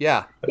 Well,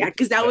 yeah,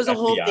 because that was a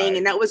whole FBI. thing,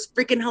 and that was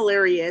freaking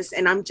hilarious.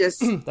 And I'm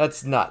just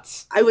that's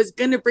nuts. I was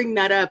gonna bring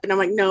that up, and I'm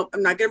like, no,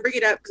 I'm not gonna bring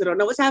it up because I don't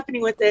know what's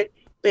happening with it.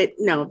 But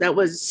no, that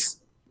was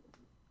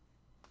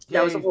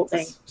a whole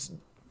thing.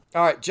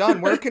 All right,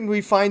 John, where can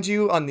we find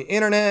you on the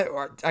internet?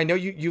 Or I know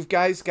you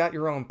guys got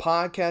your own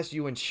podcast,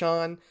 you and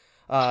Sean,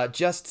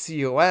 Just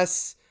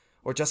COS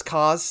or Just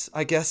Cause,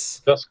 I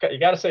guess. You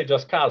got to say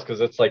Just Cause,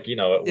 because it's like,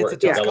 it's a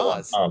Just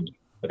Cause.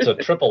 It's a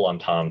triple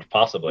entendre,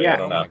 possibly. Yeah. I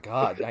don't know. Oh my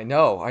God, I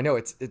know.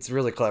 It's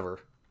really clever.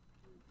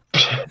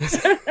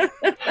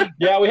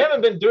 Yeah, we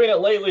haven't been doing it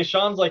lately.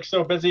 Sean's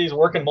so busy, he's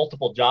working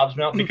multiple jobs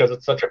now because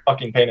it's such a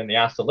fucking pain in the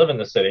ass to live in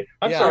this city.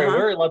 I'm sorry,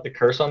 we're allowed to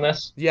curse on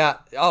this? Yeah.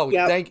 Oh,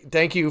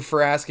 thank you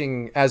for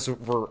asking as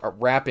we're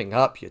wrapping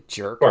up, you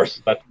jerk. Of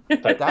course.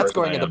 That's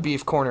going in the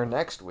beef corner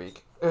next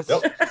week.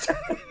 Yep.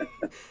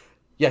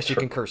 Yes, you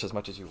can curse as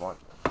much as you want.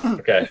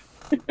 Okay.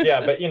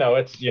 Yeah, but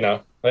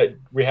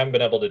we haven't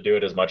been able to do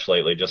it as much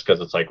lately just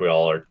because it's we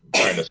all are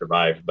trying to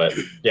survive. But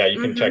yeah,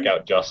 you can check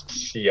out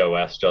Just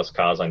COS, Just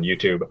Cause on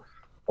YouTube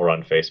or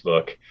on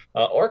Facebook,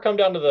 or come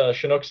down to the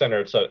Chinook Center.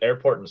 It's at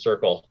Airport and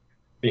Circle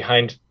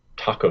behind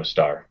Taco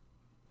Star.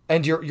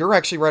 And you're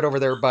actually right over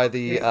there by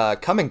the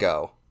Come and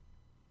Go.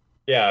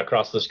 Yeah,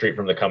 across the street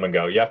from the Come and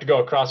Go. You have to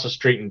go across the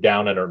street and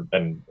down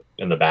and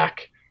in the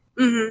back.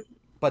 Mm-hmm.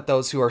 But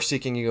those who are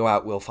seeking you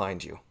out will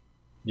find you.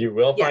 You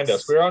will find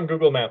us. We're on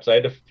Google Maps. I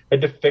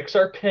had to fix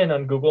our pin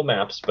on Google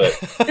Maps, but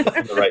it's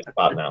in the right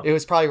spot now. It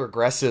was probably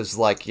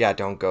regressives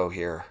don't go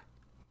here.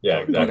 Yeah,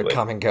 exactly. Go to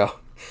Come and Go.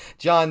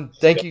 John,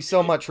 thank you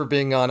so much for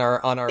being on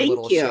our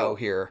little show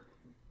here.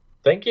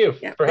 Thank you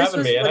for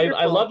having me. And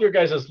I love your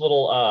guys'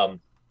 little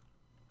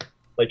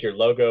your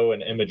logo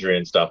and imagery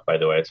and stuff, by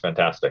the way. It's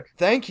fantastic.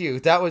 Thank you.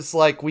 That was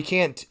we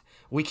can't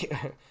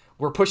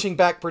we're pushing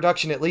back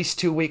production at least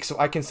 2 weeks so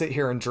I can sit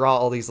here and draw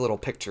all these little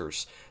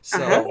pictures. So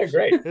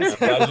Great. I'm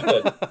glad you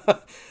did.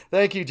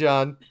 Thank you,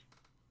 John.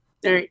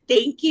 All right.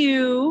 Thank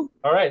you.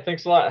 All right.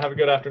 Thanks a lot. Have a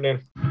good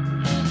afternoon.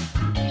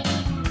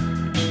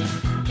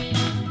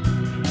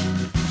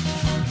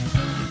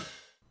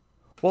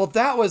 Well,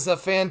 that was a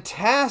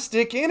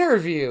fantastic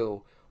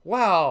interview.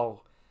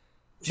 Wow.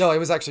 No, it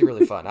was actually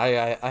really fun. I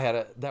had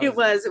a. It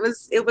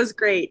was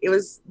great. It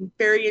was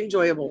very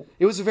enjoyable.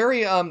 It was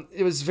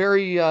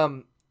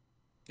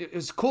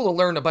cool to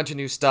learn a bunch of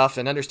new stuff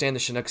and understand the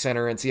Chinook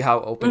Center and see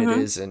how open it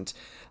is and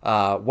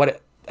what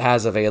it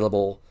has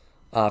available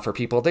for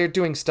people. They're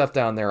doing stuff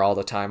down there all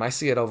the time. I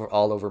see it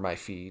all over my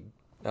feed.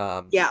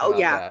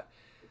 Yeah.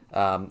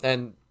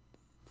 And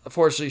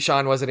unfortunately,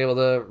 Sean wasn't able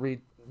to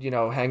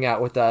hang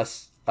out with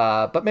us.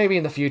 But maybe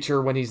in the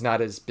future when he's not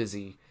as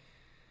busy.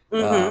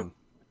 And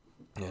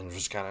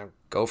just kind of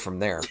go from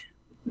there.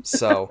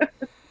 So,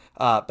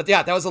 but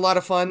yeah, that was a lot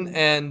of fun.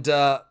 And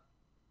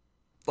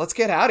let's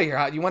get out of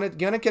here. You want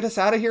to get us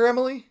out of here,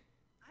 Emily?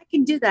 I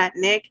can do that,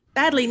 Nick.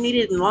 Badly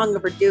Needed and Long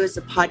Overdue is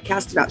a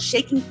podcast about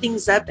shaking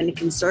things up in a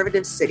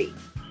conservative city.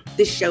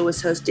 This show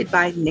is hosted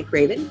by Nick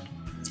Raven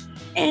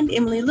and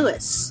Emily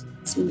Lewis.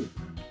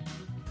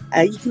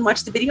 You can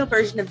watch the video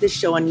version of this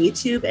show on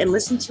YouTube and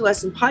listen to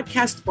us in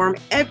podcast form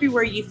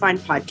everywhere you find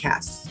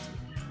podcasts.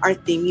 Our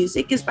theme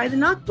music is by the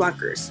Knock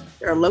Blockers.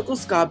 They're a local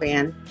ska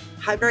band.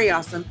 Very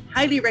awesome.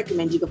 Highly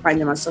recommend you go find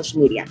them on social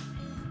media.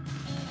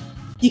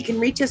 You can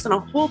reach us on a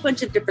whole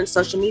bunch of different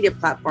social media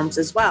platforms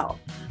as well,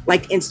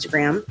 like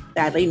Instagram,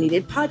 Badly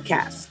Needed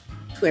Podcast,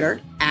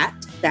 Twitter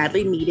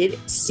 @Badly Needed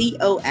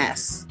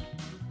COS,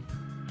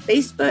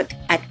 Facebook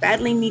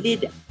 @Badly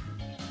Needed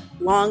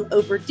Long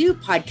Overdue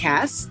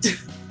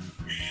Podcast,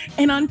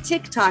 and on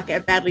TikTok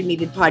 @Badly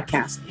Needed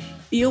Podcast.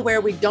 Be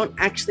aware we don't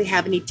actually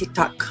have any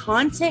TikTok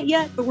content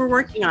yet, but we're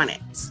working on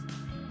it.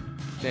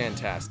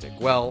 Fantastic.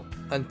 Well,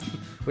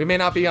 we may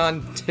not be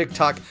on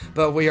TikTok,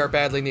 but we are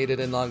Badly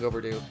Needed and Long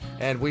Overdue,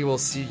 and we will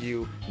see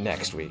you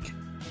next week.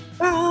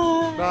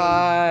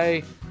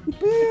 Bye.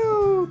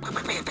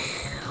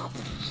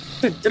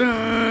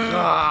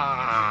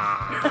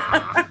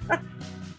 Bye.